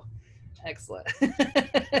 So excellent.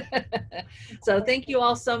 So thank you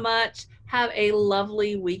all so much. Have a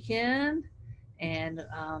lovely weekend. And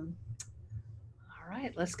all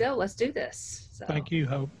right, let's go. Let's do this. So, thank you,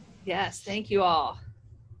 Hope. Yes. Thank you all.